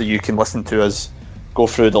Thursday you can listen to us go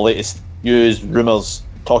through the latest news, rumours,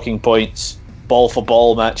 talking points, ball for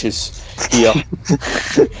ball matches here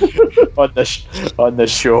on this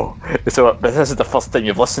show. So this is the first time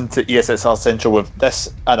you've listened to ESSR Central. With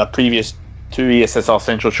this and our previous two ESSR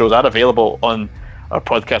Central shows are available on our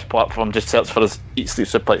podcast platform. Just search for us, Eat Sleep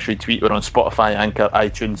Suplex Retweet. We're on Spotify, Anchor,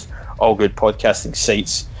 iTunes, all good podcasting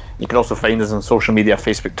sites. You can also find us on social media,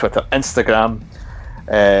 Facebook, Twitter, Instagram,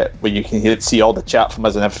 where you can see all the chat from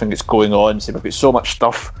us and everything that's going on. So we've got so much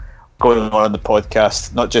stuff going on the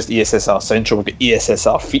podcast, not just ESSR Central. We've got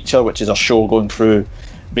ESSR Feature, which is our show going through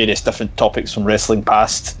various different topics from wrestling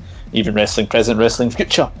past, even wrestling present, wrestling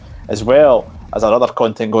future, as well as our other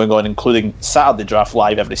content going on, including Saturday Draft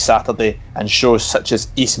Live every Saturday, and shows such as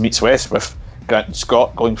East Meets West with Grant and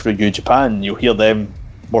Scott going through New Japan. You'll hear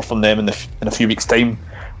more from them in a few weeks' time.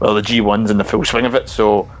 Well, the G1's in the full swing of it,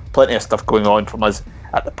 so plenty of stuff going on from us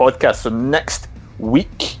at the podcast. So next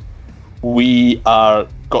week we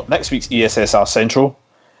got next week's ESSR Central,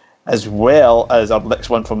 as well as our next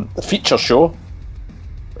one from the feature show,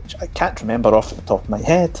 which I can't remember off the top of my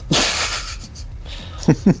head.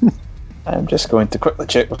 I'm just going to quickly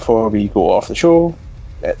check before we go off the show.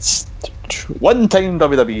 It's one-time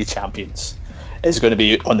WWE champions. It's going to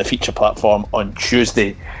be on the feature platform on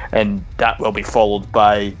Tuesday, and that will be followed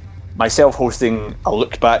by myself hosting a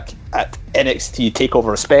look back at NXT TakeOver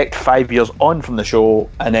Respect 5 years on from the show,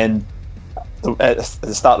 and then at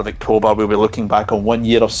the start of October we'll be looking back on 1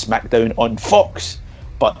 year of SmackDown on Fox.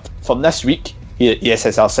 But from this week, here at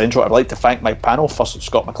ESSR Central. I'd like to thank my panel, first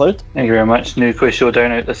Scott McLeod. Thank you very much. New quiz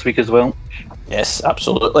showdown out this week as well. Yes,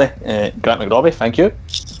 absolutely. Grant McRobbie, thank you.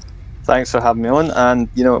 Thanks for having me on, and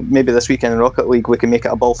maybe this weekend in Rocket League we can make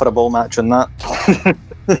it a ball for a ball match on that.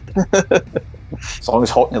 As long as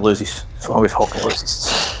Hockney loses.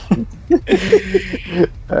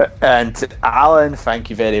 And Alan, thank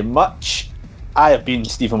you very much. I have been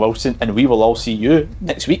Stephen Wilson, and we will all see you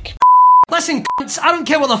next week. Listen, cunts, I don't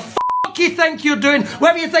care what the fuck you think you're doing,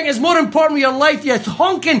 whatever you think is more important with your life, you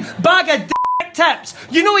honking bag of tips.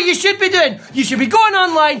 You know what you should be doing? You should be going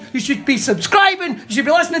online, you should be subscribing, you should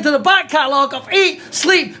be listening to the back catalogue of Eat,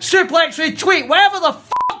 Sleep, Suplex, Retweet, whatever the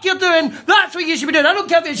fuck you're doing, that's what you should be doing. I don't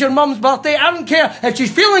care if it's your mum's birthday, I don't care if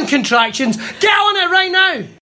she's feeling contractions, get on it right now.